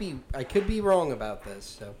could be wrong about this,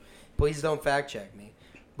 so please don't fact check me.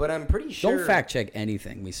 But I'm pretty sure... Don't fact check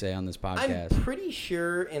anything we say on this podcast. I'm pretty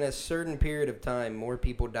sure in a certain period of time, more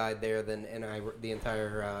people died there than in the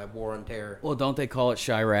entire War on Terror. Well, don't they call it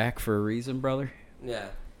Chirac for a reason, brother? Yeah.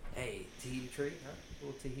 Hey, Tahiti treat, huh? A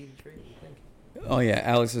little Tahiti treat, what do you think? Oh yeah,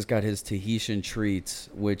 Alex has got his Tahitian treats,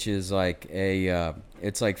 which is like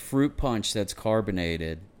it's like fruit punch that's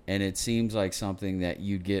carbonated, and it seems like something that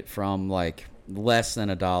you'd get from like less than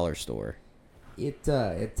a dollar store. It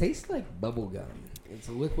tastes like bubble gum. It's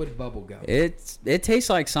a liquid bubble gum. It tastes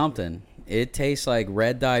like something. It tastes like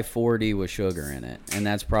Red Dye 40 with sugar in it, and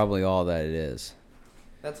that's probably all that it is.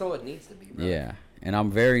 That's all it needs to be, bro. Yeah. And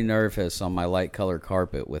I'm very nervous on my light colored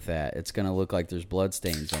carpet with that. It's going to look like there's blood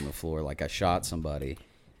stains on the floor, like I shot somebody.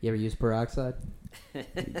 You ever use peroxide?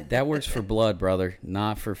 That works for blood, brother,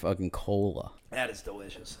 not for fucking cola. That is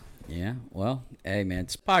delicious. Yeah, well, hey, man,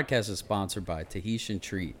 this podcast is sponsored by Tahitian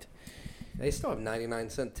Treat. They still have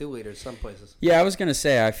 99-cent 2 liters some places. Yeah, I was going to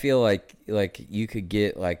say, I feel like you could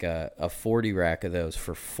get like a 40 rack of those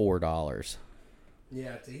for $4.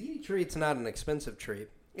 Yeah, Tahiti Treat's not an expensive treat.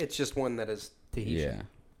 It's just one that is Tahitian. Yeah.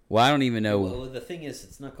 Well, I don't even know. Well, the thing is,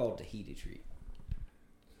 it's not called Tahiti treat.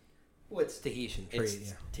 Well, it's Tahitian treat.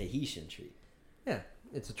 It's yeah. Tahitian treat. Yeah,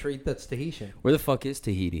 it's a treat that's Tahitian. Where the fuck is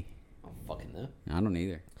Tahiti? I don't fucking know. I don't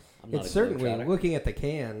either. I'm not It's a certainly, globetrotter. looking at the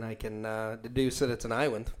can, I can deduce that it's an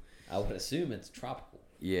island. I would assume it's tropical.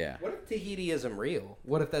 Yeah. What if Tahiti isn't real?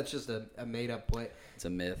 What if that's just a made-up place? It's a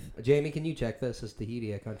myth. Jamie, can you check this? Is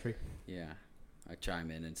Tahiti a country? Yeah. I chime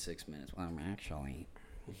in 6 minutes. Well, I'm actually...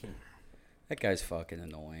 That guy's fucking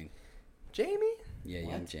annoying. Jamie? Yeah,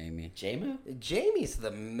 young Jamie. J-Mo? Jamie's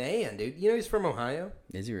the man, dude. You know he's from Ohio?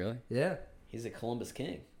 Is he really? Yeah. He's a Columbus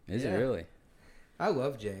King. Is Yeah. he really? I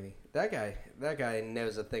love Jamie. That guy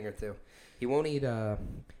knows a thing or two. He won't eat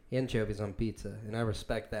anchovies on pizza, and I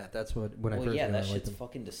respect that. That's when I Well, first yeah, knew I that liked shit's him.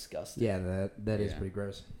 fucking disgusting. Yeah, that is Yeah. pretty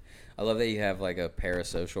gross. I love that you have like a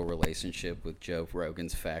parasocial relationship with Joe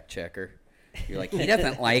Rogan's fact checker. You're like, he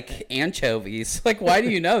doesn't like anchovies. Like, why do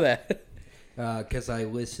you know that? Because I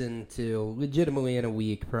listen to, legitimately in a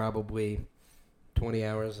week, probably 20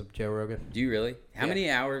 hours of Joe Rogan. Do you really? How Yeah. many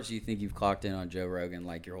hours do you think you've clocked in on Joe Rogan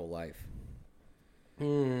like your whole life?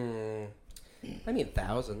 I mean,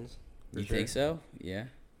 thousands. for You sure. think so? Yeah.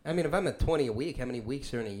 I mean, if I'm at 20 a week, how many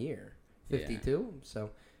weeks are in a year? 52? So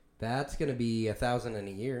that's going to be 1,000 in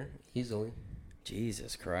a year, easily.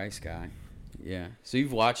 Jesus Christ, guy. Yeah. So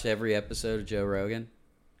you've watched every episode of Joe Rogan?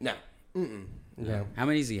 No. No. How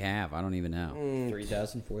many does he have? I don't even know.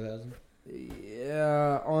 3,000, 4,000?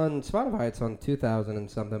 Yeah, on Spotify it's on 2,000 and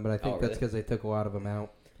something, but I think Oh, that's really? because they took a lot of them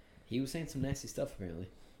out. He was saying some nasty stuff, apparently.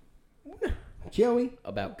 Joey?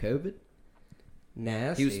 About COVID?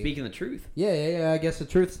 Nasty. He was speaking the truth. Yeah, I guess the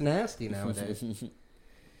truth's nasty nowadays.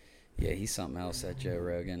 Yeah, he's something else, that Joe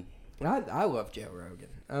Rogan. I love Joe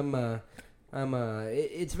Rogan.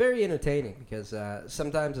 It's very entertaining because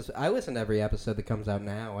sometimes I listen to every episode that comes out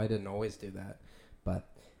now. I didn't always do that, but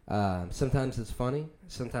sometimes it's funny,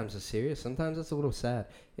 sometimes it's serious, sometimes it's a little sad.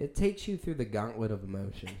 It takes you through the gauntlet of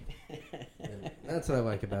emotion. And that's what I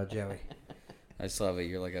like about Joey. I just love it.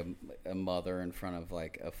 You're like a mother in front of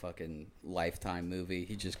like a fucking Lifetime movie.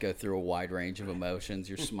 You just go through a wide range of emotions.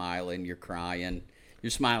 You're smiling, you're crying. You're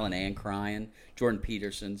smiling and crying. Jordan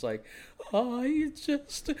Peterson's like,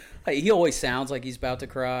 he always sounds like he's about to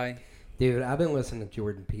cry. Dude, I've been listening to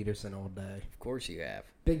Jordan Peterson all day. Of course you have.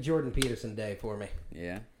 Big Jordan Peterson day for me.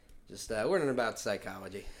 Yeah. Just learning about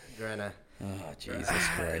psychology, trying Oh, Jesus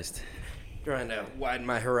Christ. to widen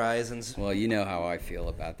my horizons. Well, you know how I feel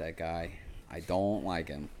about that guy. I don't like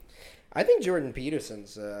him. I think Jordan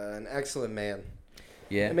Peterson's an excellent man.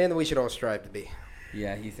 Yeah. A man that we should all strive to be.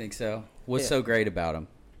 Yeah, you think so? What's Yeah. so great about him?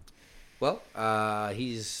 Well,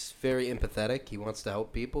 he's very empathetic. He wants to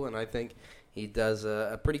help people, and I think he does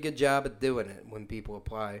a pretty good job at doing it when people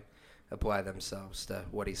apply themselves to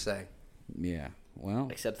what he's saying. Yeah. Well.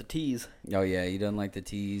 Except the T's. Oh, yeah. He doesn't like the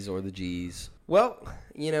T's or the G's. Well,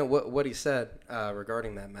 you know what he said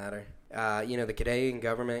regarding that matter. The Canadian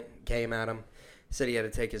government came at him, said he had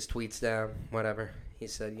to take his tweets down, whatever. He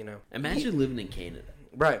said, Imagine living in Canada.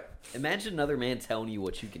 Right. Imagine another man telling you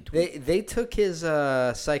what you can tweet. They took his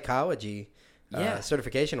psychology Yeah.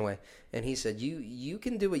 certification away, and he said, you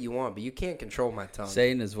can do what you want, but you can't control my tongue. Say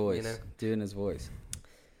it in his voice. You know? Do it in his voice.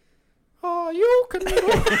 Oh, you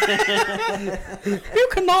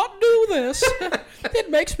cannot do this.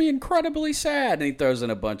 It makes me incredibly sad. And he throws in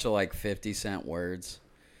a bunch of like 50-cent words.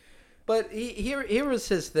 But here was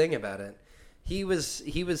his thing about it. He was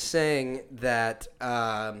saying that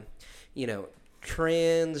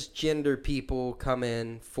transgender people come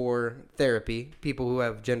in for therapy, people who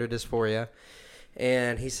have gender dysphoria,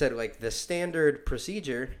 and he said like the standard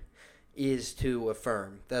procedure is to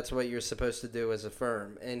affirm. That's what you're supposed to do, is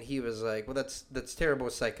affirm. And he was like, well, that's terrible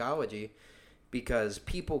psychology, because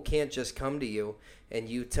people can't just come to you and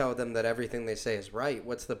you tell them that everything they say is right.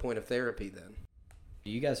 What's the point of therapy then? Do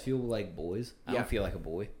you guys feel like boys? I Yeah. don't feel like a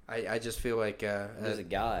boy. I just feel like I'm just a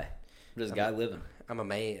guy. I'm just a guy living. I'm a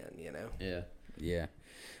man, Yeah. Yeah.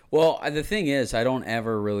 Well, the thing is, I don't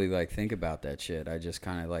ever really like think about that shit. I just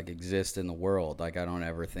kind of like exist in the world. Like I don't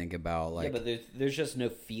ever think about like. Yeah, but there's just no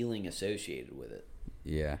feeling associated with it.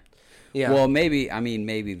 Yeah. Yeah. Well, maybe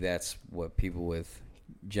that's what people with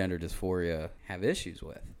gender dysphoria have issues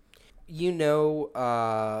with. You know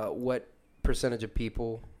what percentage of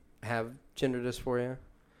people have gender dysphoria?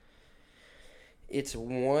 It's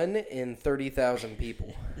 1 in 30,000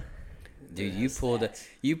 people. Dude,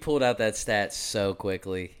 you pulled out that stat so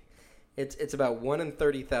quickly. It's about 1 in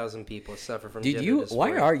 30,000 people suffer from Dude, gender dysphoria.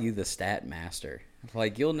 why are you the stat master?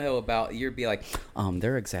 Like you'll know about, you'll be like,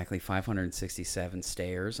 there are exactly 567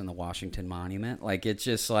 stairs in the Washington Monument. Like it's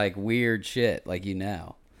just like weird shit. Like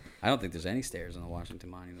I don't think there's any stairs in the Washington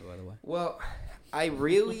Monument, by the way. Well, I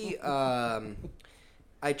really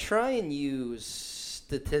I try and use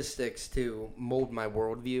statistics to mold my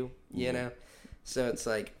worldview, you know? So it's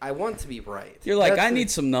like, I want to be right. You're like, That's I the- need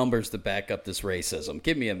some numbers to back up this racism.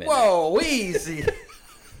 Give me a minute. Whoa, easy.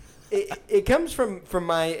 It comes from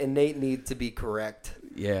my innate need to be correct.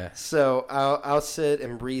 Yeah. So I'll sit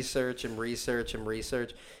and research and research and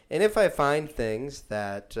research. And if I find things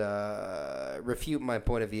that refute my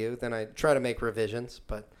point of view, then I try to make revisions.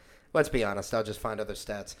 But let's be honest, I'll just find other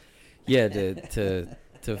stats. Yeah,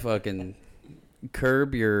 to fucking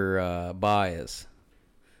curb your bias.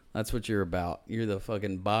 That's what you're about. You're the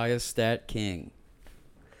fucking bias stat king.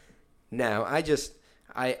 No,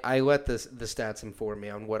 I let the stats inform me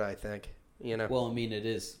on what I think. You know. Well, I mean, it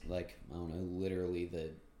is like, I don't know, literally the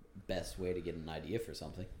best way to get an idea for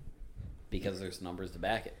something because there's numbers to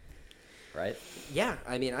back it, right? Yeah,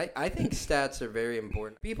 I mean, I think stats are very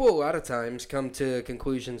important. People a lot of times come to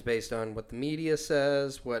conclusions based on what the media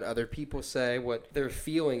says, what other people say, what they're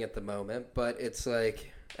feeling at the moment. But it's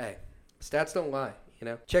like, hey, stats don't lie. You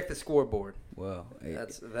know, check the scoreboard. Whoa,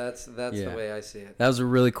 That's the way I see it. That was a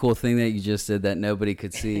really cool thing that you just did that nobody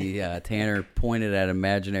could see. Tanner pointed at an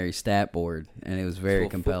imaginary stat board, and it was very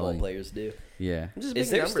compelling. Football players do. Yeah. I'm just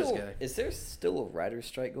a big numbers guy. Is there still a writer's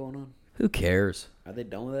strike going on? Who cares? Are they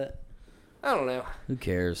done with that? I don't know. Who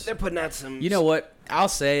cares? They're putting out some. You know what? I'll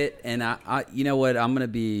say it, and I you know what? I'm gonna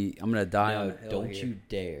die on. No, don't you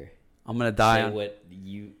dare. I'm gonna die say on what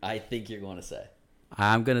I think you're going to say.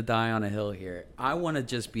 I'm gonna die on a hill here. I want to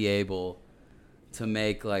just be able to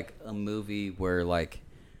make like a movie where like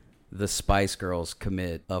the Spice Girls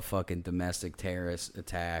commit a fucking domestic terrorist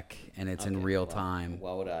attack, and it's in real time.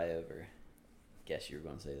 Why would I ever guess you were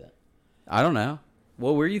going to say that? I don't know.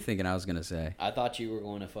 What were you thinking I was gonna say? I thought you were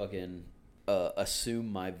going to fucking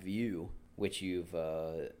assume my view, which you've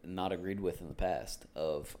not agreed with in the past.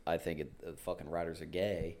 Of I think fucking writers are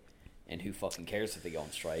gay. And who fucking cares if they go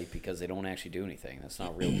on strike because they don't actually do anything? That's not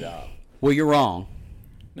a real job. Well, you're wrong.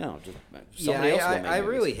 No, just somebody else. I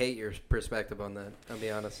really hate your perspective on that. I'll be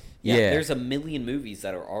honest. Yeah, Yeah. there's a million movies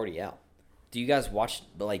that are already out. Do you guys watch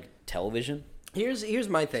like television? Here's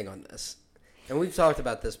my thing on this, and we've talked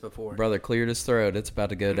about this before. Brother cleared his throat. It's about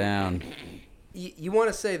to go down. You want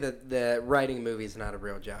to say that writing a movie is not a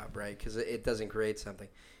real job, right? Because it doesn't create something.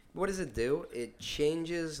 What does it do? It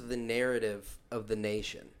changes the narrative of the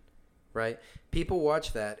nation. Right? People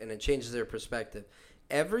watch that, and it changes their perspective.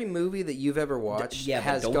 Every movie that you've ever watched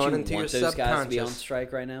has gone into your subconscious. Those guys to be on subconscious.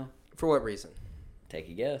 strike right now? For what reason? Take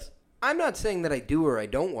a guess. I'm not saying that I do or I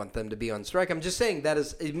don't want them to be on strike. I'm just saying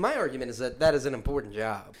my argument is that is an important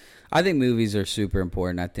job. I think movies are super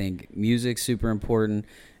important. I think music's super important,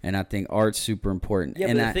 and I think art's super important. Yeah,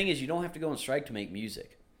 and but the thing is, you don't have to go on strike to make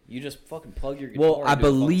music. You just fucking plug your guitar Well, I into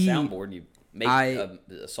a believe- fucking soundboard and you make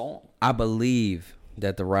a song. I believe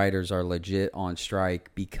that the writers are legit on strike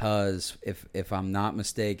because if I'm not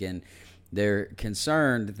mistaken, they're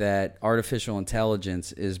concerned that artificial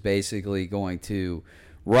intelligence is basically going to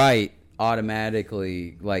write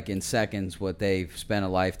automatically, like in seconds, what they've spent a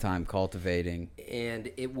lifetime cultivating.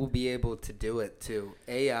 And it will be able to do it too.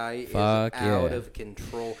 AI Fuck is yeah. out of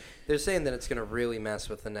control. They're saying that it's going to really mess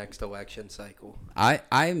with the next election cycle.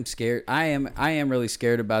 I'm scared. I am really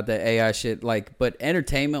scared about that AI shit. Like, but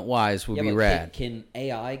entertainment wise would be but rad. Can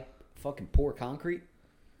AI fucking pour concrete?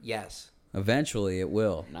 Yes. Eventually, it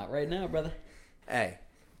will. Not right now, brother. Hey,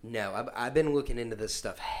 no, I've been looking into this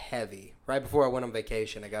stuff heavy. Right before I went on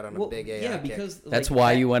vacation, I got on a big AI yeah, kick. because That's like,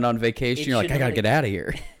 why that- you went on vacation. it You're like, I shouldn't gotta get out of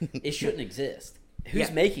here. It shouldn't exist. Who's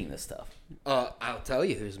Yeah. making this stuff? I'll tell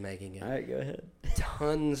you who's making it. All right, go ahead.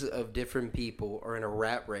 Tons of different people are in a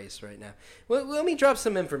rat race right now. Well, let me drop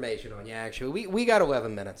some information on you, actually. We got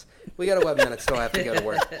 11 minutes. We got 11 minutes till I have to go to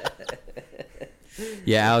work.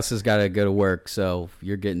 Yeah, Alex has got to go to work, so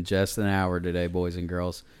you're getting just an hour today, boys and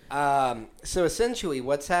girls. So essentially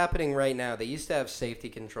what's happening right now, they used to have safety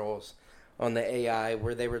controls on the AI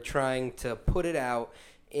where they were trying to put it out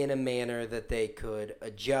in a manner that they could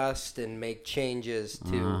adjust and make changes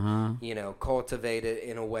to, cultivate it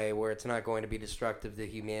in a way where it's not going to be destructive to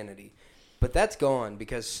humanity. But that's gone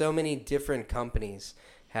because so many different companies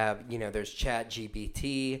have, there's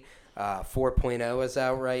ChatGPT, 4.0 is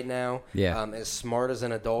out right now. Yeah. As smart as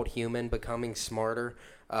an adult human, becoming smarter.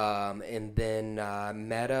 And then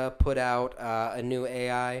Meta put out a new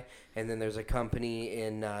AI, and then there's a company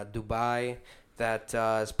in Dubai that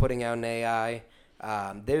is putting out an AI.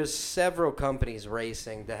 There's several companies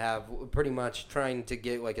racing to have pretty much trying to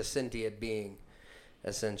get like a sentient being,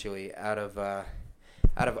 essentially, out of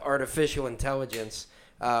artificial intelligence.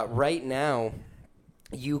 Right now,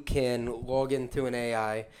 you can log into an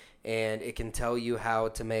AI, and it can tell you how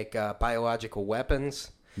to make biological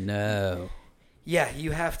weapons. No. Yeah,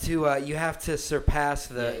 you have to surpass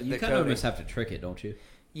the you the kind of coding. almost have to trick it, don't you?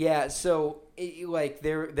 Yeah, so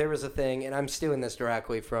there was a thing, and I'm stealing this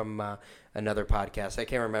directly from another podcast. I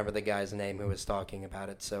can't remember the guy's name who was talking about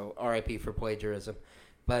it, so RIP for plagiarism.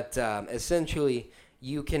 But essentially,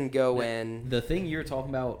 you can go in. The thing you're talking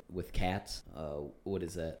about with cats, what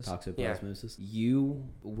is that? Toxoplasmosis? You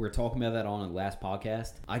were talking about that on the last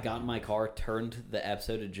podcast. I got in my car, turned the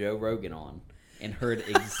episode of Joe Rogan on, and heard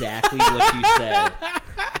exactly what you said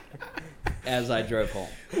as I drove home.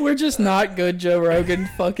 We're just not good Joe Rogan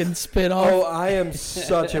fucking spin-off. Oh, I am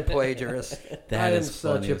such a plagiarist. That I am is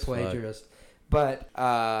such funny a as fuck. plagiarist. But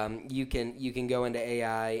you can go into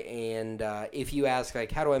AI, and if you ask,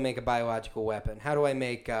 like, how do I make a biological weapon? How do I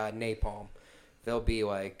make napalm? They'll be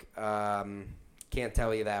like, can't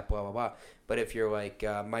tell you that, blah, blah, blah. But if you're like,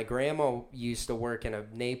 my grandma used to work in a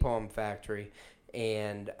napalm factory,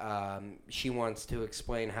 and she wants to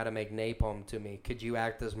explain how to make napalm to me. Could you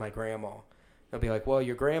act as my grandma? They'll be like, well,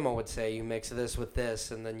 your grandma would say you mix this with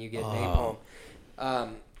this, and then you get napalm.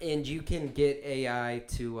 And you can get AI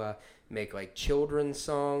to make like children's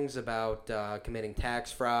songs about committing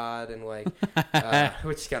tax fraud and like,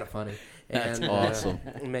 which is kind of funny. That's and, awesome.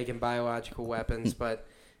 Making biological weapons, but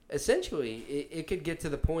essentially it could get to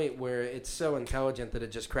the point where it's so intelligent that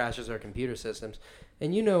it just crashes our computer systems.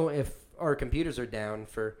 And if our computers are down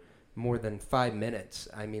for more than 5 minutes,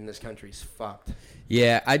 I mean, this country's fucked.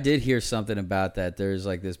 Yeah, I did hear something about that. There's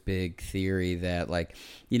like this big theory that like,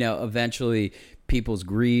 eventually people's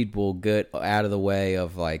greed will get out of the way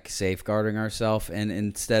of like safeguarding ourselves, and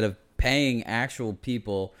instead of paying actual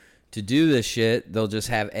people to do this shit, they'll just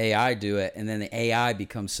have AI do it, and then the AI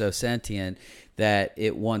becomes so sentient that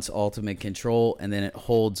it wants ultimate control, and then it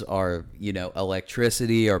holds our,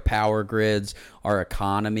 electricity, our power grids, our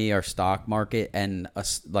economy, our stock market, and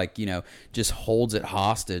just holds it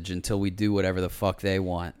hostage until we do whatever the fuck they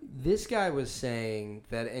want. This guy was saying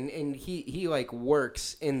that, and he like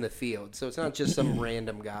works in the field, so it's not just some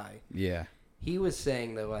random guy. Yeah. He was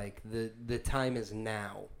saying that like the time is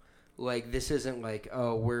now. Like, this isn't like,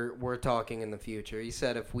 oh, we're talking in the future. He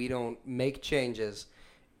said if we don't make changes,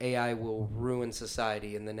 AI will ruin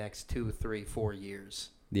society in the next 2, 3, 4 years.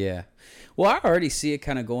 Yeah. Well, I already see it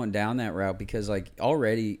kind of going down that route because, like,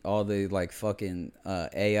 already all the, like, fucking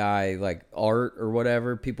AI, like, art or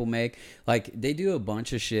whatever people make, like, they do a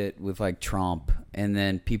bunch of shit with, like, Trump, and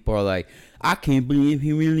then people are like, I can't believe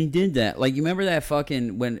he really did that. Like, you remember that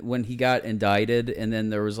fucking, when he got indicted, and then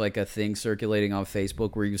there was, like, a thing circulating on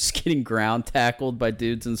Facebook where he was getting ground tackled by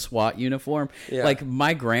dudes in SWAT uniform? Yeah. Like,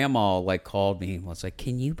 my grandma, like, called me and was like,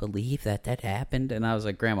 can you believe that happened? And I was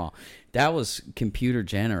like, Grandma, that was computer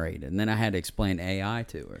generated. And then I had to explain AI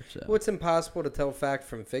to her. So. Well, it's impossible to tell fact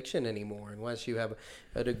from fiction anymore unless you have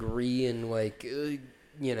a degree in, like,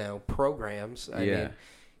 programs. I mean,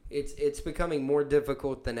 it's becoming more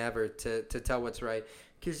difficult than ever to tell what's right.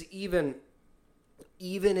 Because even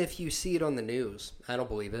if you see it on the news, I don't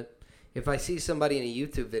believe it. If I see somebody in a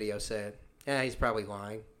YouTube video say it, he's probably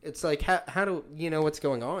lying. It's like, how do you know what's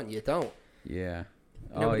going on? You don't. Yeah.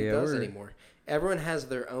 Nobody does anymore. Everyone has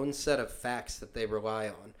their own set of facts that they rely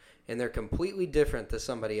on, and they're completely different to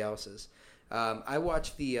somebody else's. I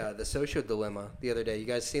watched the Social Dilemma the other day. You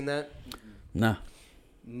guys seen that? No.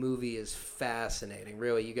 Movie is fascinating.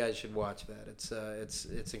 Really, you guys should watch that.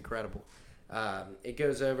 It's incredible. It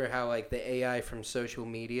goes over how like the AI from social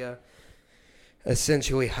media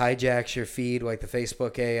essentially hijacks your feed, like the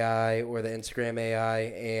Facebook AI or the Instagram AI,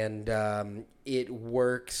 and it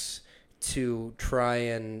works to try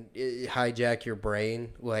and hijack your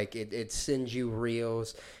brain. Like it sends you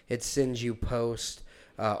reels, it sends you posts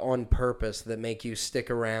on purpose that make you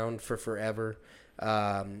stick around for forever.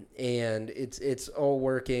 And it's all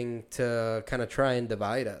working to kind of try and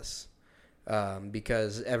divide us.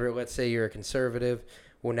 Because let's say you're a conservative,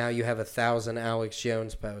 well, now you have 1,000 Alex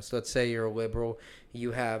Jones posts. Let's say you're a liberal,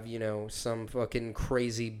 you have, some fucking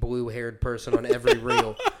crazy blue-haired person on every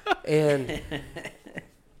reel. And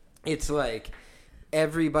it's like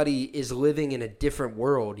everybody is living in a different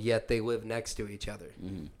world, yet they live next to each other.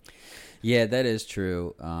 Mm-hmm. Yeah, that is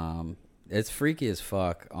true. It's freaky as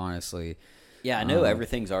fuck, honestly. Yeah, I know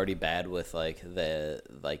everything's already bad with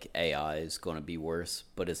AI is going to be worse,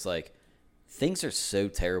 but it's like things are so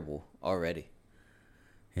terrible already.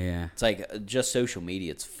 Yeah. It's like just social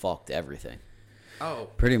media, it's fucked everything. Oh,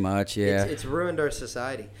 pretty much, yeah. It's ruined our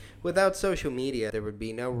society. Without social media, there would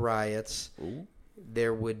be no riots. Ooh.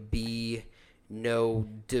 There would be no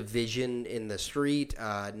division in the street.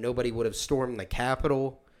 Nobody would have stormed the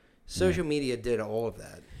Capitol. Social media did all of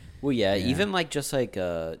that. Well, yeah, even like just like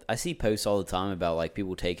I see posts all the time about like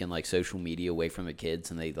people taking like social media away from the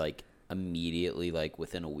kids, and they like immediately like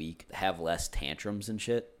within a week have less tantrums and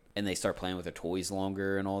shit, and they start playing with their toys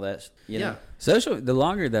longer and all that. You know? The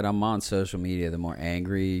longer that I'm on social media, the more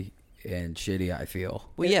angry and shitty I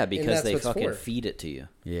feel. Well, yeah, because they that's fucking feed it to you.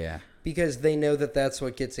 Yeah. Because they know that that's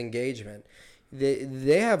what gets engagement.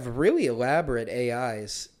 They have really elaborate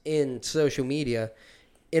AIs in social media.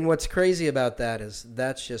 And what's crazy about that is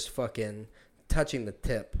that's just fucking touching the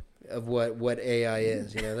tip. of what AI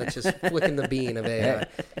is. You know, that's just flicking the bean of AI.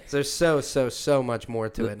 There's so much more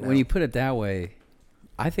to it now. When you put it that way,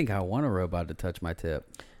 I think I want a robot to touch my tip.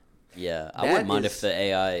 Yeah, I wouldn't mind if the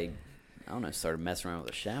AI, I don't know, started messing around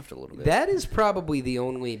with the shaft a little bit. That is probably the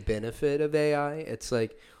only benefit of AI. It's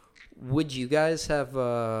like, would you guys have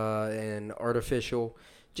an artificial,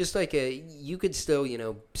 just like you could still, you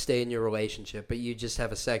know, stay in your relationship, but you just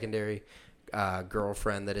have a secondary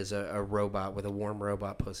girlfriend that is a robot with a warm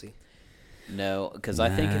robot pussy? No, because I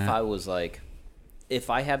think if I was like, if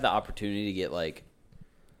I had the opportunity to get like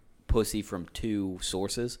pussy from two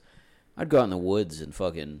sources, I'd go out in the woods and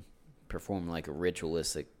fucking perform like a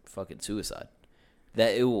ritualistic fucking suicide.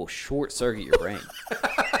 That it will short circuit your brain.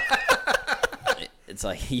 It's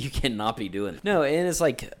like you cannot be doing it. No, and it's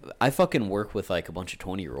like I fucking work with like a bunch of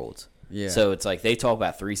 20-year-olds. Yeah. So it's like they talk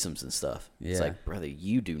about threesomes and stuff. Yeah. It's like, brother,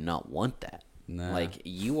 you do not want that. No. Like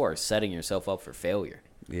you are setting yourself up for failure.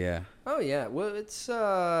 Yeah. Oh yeah. Well, it's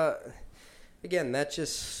again, that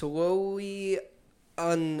just slowly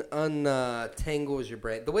untangles your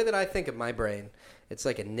brain. The way that I think of my brain, it's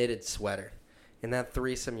like a knitted sweater. In that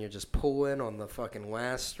threesome, you're just pulling on the fucking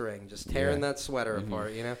last string, just tearing that sweater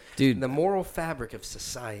apart, you know? Dude. The moral fabric of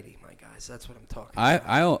society, my guys. That's what I'm talking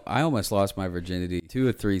about. I almost lost my virginity to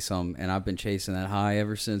a threesome, and I've been chasing that high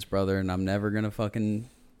ever since, brother, and I'm never going to fucking...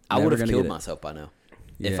 I would have killed myself by now.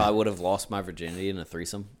 If Yeah. I would have lost my virginity in a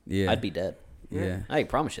threesome, Yeah. I'd be dead. Yeah. I can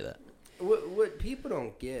promise you that. What people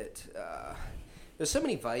don't get, there's so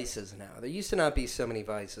many vices now. There used to not be so many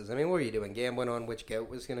vices. I mean, what were you doing? Gambling on which goat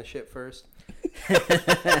was going to shit first?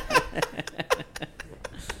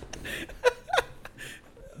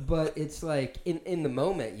 But it's like, in the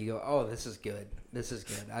moment, you go, oh, this is good. This is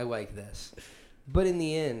good. I like this. But in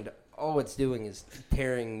the end, all it's doing is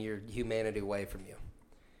tearing your humanity away from you.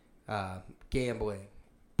 Gambling,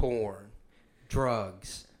 porn,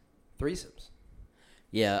 drugs, threesomes.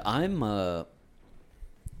 Yeah, I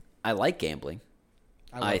like gambling.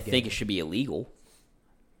 I think it should be illegal.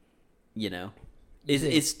 You know?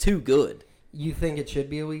 It's too good. You think it should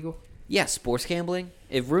be illegal? Yeah, sports gambling,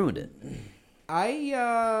 it ruined it.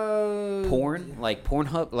 Porn, like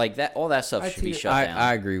Pornhub, like that, all that stuff should be shut down.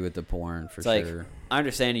 I agree with the porn, for It's like, sure. I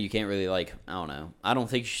understand you can't really, like, I don't know. I don't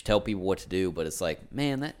think you should tell people what to do, but it's like,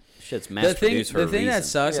 man, that shit's mass produced for a The thing reason. that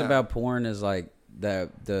sucks Yeah. about porn is, like,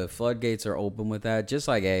 the floodgates are open with that, just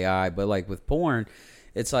like AI. But, like, with porn,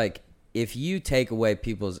 it's like, if you take away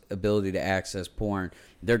people's ability to access porn,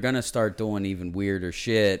 they're going to start doing even weirder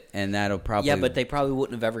shit, and that'll probably... Yeah, but they probably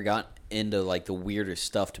wouldn't have ever got into, like, the weirder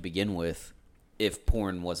stuff to begin with if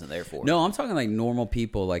porn wasn't there for it. No, I'm talking, like, normal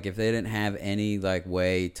people. Like, if they didn't have any, like,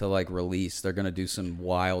 way to, like, release, they're going to do some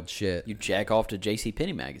wild shit. You jack off to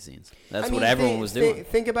JCPenney magazines. That's what everyone was doing.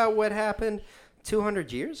 Think about what happened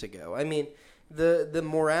 200 years ago. I mean, the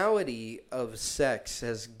morality of sex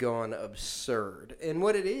has gone absurd. And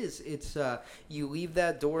what it is, it's you leave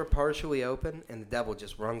that door partially open, and the devil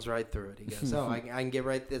just runs right through it. He goes, oh, I can get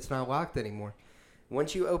right, it's not locked anymore.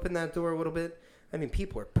 Once you open that door a little bit, I mean,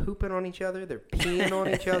 people are pooping on each other. They're peeing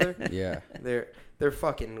on each other. Yeah. They're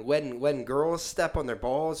fucking letting girls step on their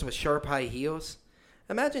balls with sharp high heels.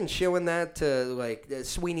 Imagine showing that to, like,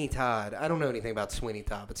 Sweeney Todd. I don't know anything about Sweeney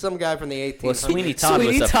Todd, but some guy from the 1800s. Well, Sweeney Todd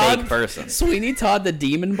was a fake person. Sweeney Todd, the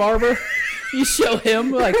demon barber. You show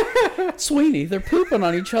him, like, Sweeney, they're pooping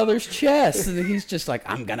on each other's chests. And he's just like,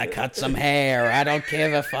 I'm going to cut some hair. I don't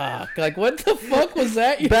give a fuck. Like, what the fuck was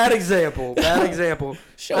that? Bad example. Bad example.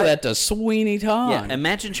 Show that to Sweeney Todd. Yeah,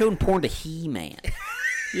 imagine showing porn to He-Man.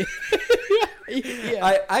 Yeah.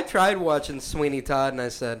 I tried watching Sweeney Todd, and I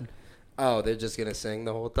said, oh, they're just going to sing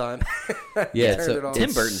the whole time. Yeah, Turned so it off.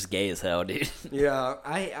 Tim Burton's gay as hell, dude. Yeah,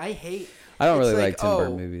 I hate... I don't really it's like Tim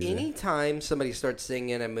Burton movies. Anytime somebody starts singing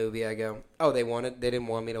in a movie, I go, oh, they didn't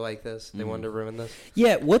want me to like this. They wanted to ruin this.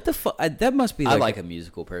 Yeah, what the fuck? That must be I like... like a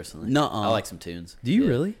musical, personally. Nuh-uh. I like some tunes. Do you Yeah.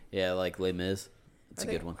 really? Yeah, like Les Mis. It's a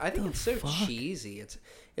good one. I think it's so cheesy.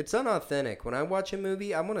 It's unauthentic. When I watch a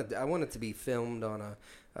movie, I want it to be filmed on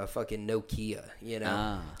a fucking Nokia, you know?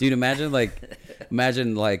 Ah. Dude, imagine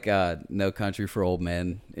No Country for Old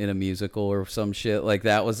Men in a musical or some shit. Like,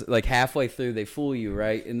 that was, like, halfway through, they fool you,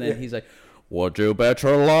 right? And then he's like, would you bet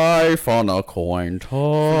your life on a coin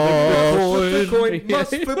toss? Flip the coin. Must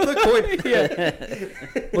flip the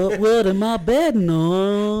coin. What am I betting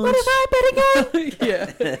on? What am I betting on?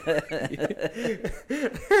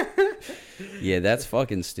 Yeah, that's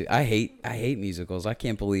fucking stupid. I hate musicals. I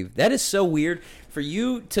can't believe that is so weird for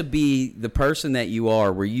you to be the person that you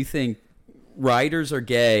are, where you think writers are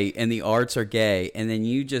gay and the arts are gay, and then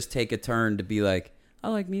you just take a turn to be like, I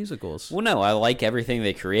like musicals. Well, no, I like everything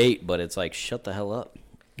they create, but it's like, shut the hell up.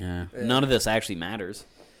 Yeah. None of this actually matters.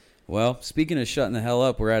 Well, speaking of shutting the hell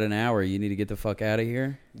up, we're at an hour. You need to get the fuck out of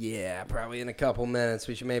here. Yeah, probably in a couple minutes.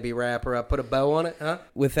 We should maybe wrap her up, put a bow on it, huh?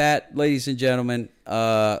 With that, ladies and gentlemen,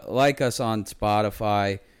 like us on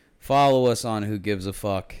Spotify, follow us on Who Gives a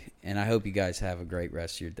Fuck, and I hope you guys have a great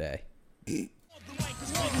rest of your day.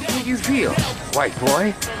 How do you feel, white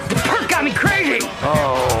boy? The perk got me crazy.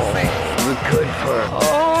 Oh, we're good for.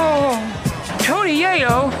 Oh, Tony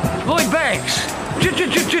Yayo, Lloyd Banks.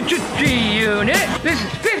 G-Unit. This is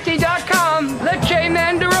 50.com. Leche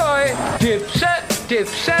Mandaroy. Dipset,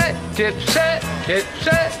 dipset, dipset,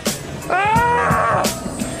 dipset. Ah!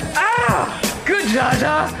 Ah! Good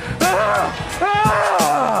Zaza. Ah!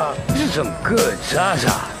 Ah! This is some good Zaza.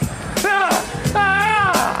 Ah!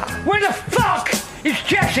 Ah! Where the fuck is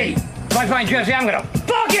Jesse? If I find Jesse, I'm gonna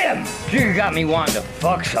fuck him! You got me wanting to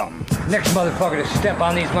fuck something. Next motherfucker to step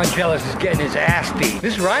on these Mungellas is getting his ass beat.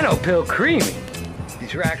 This rhino pill creamy.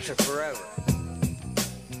 These racks are forever.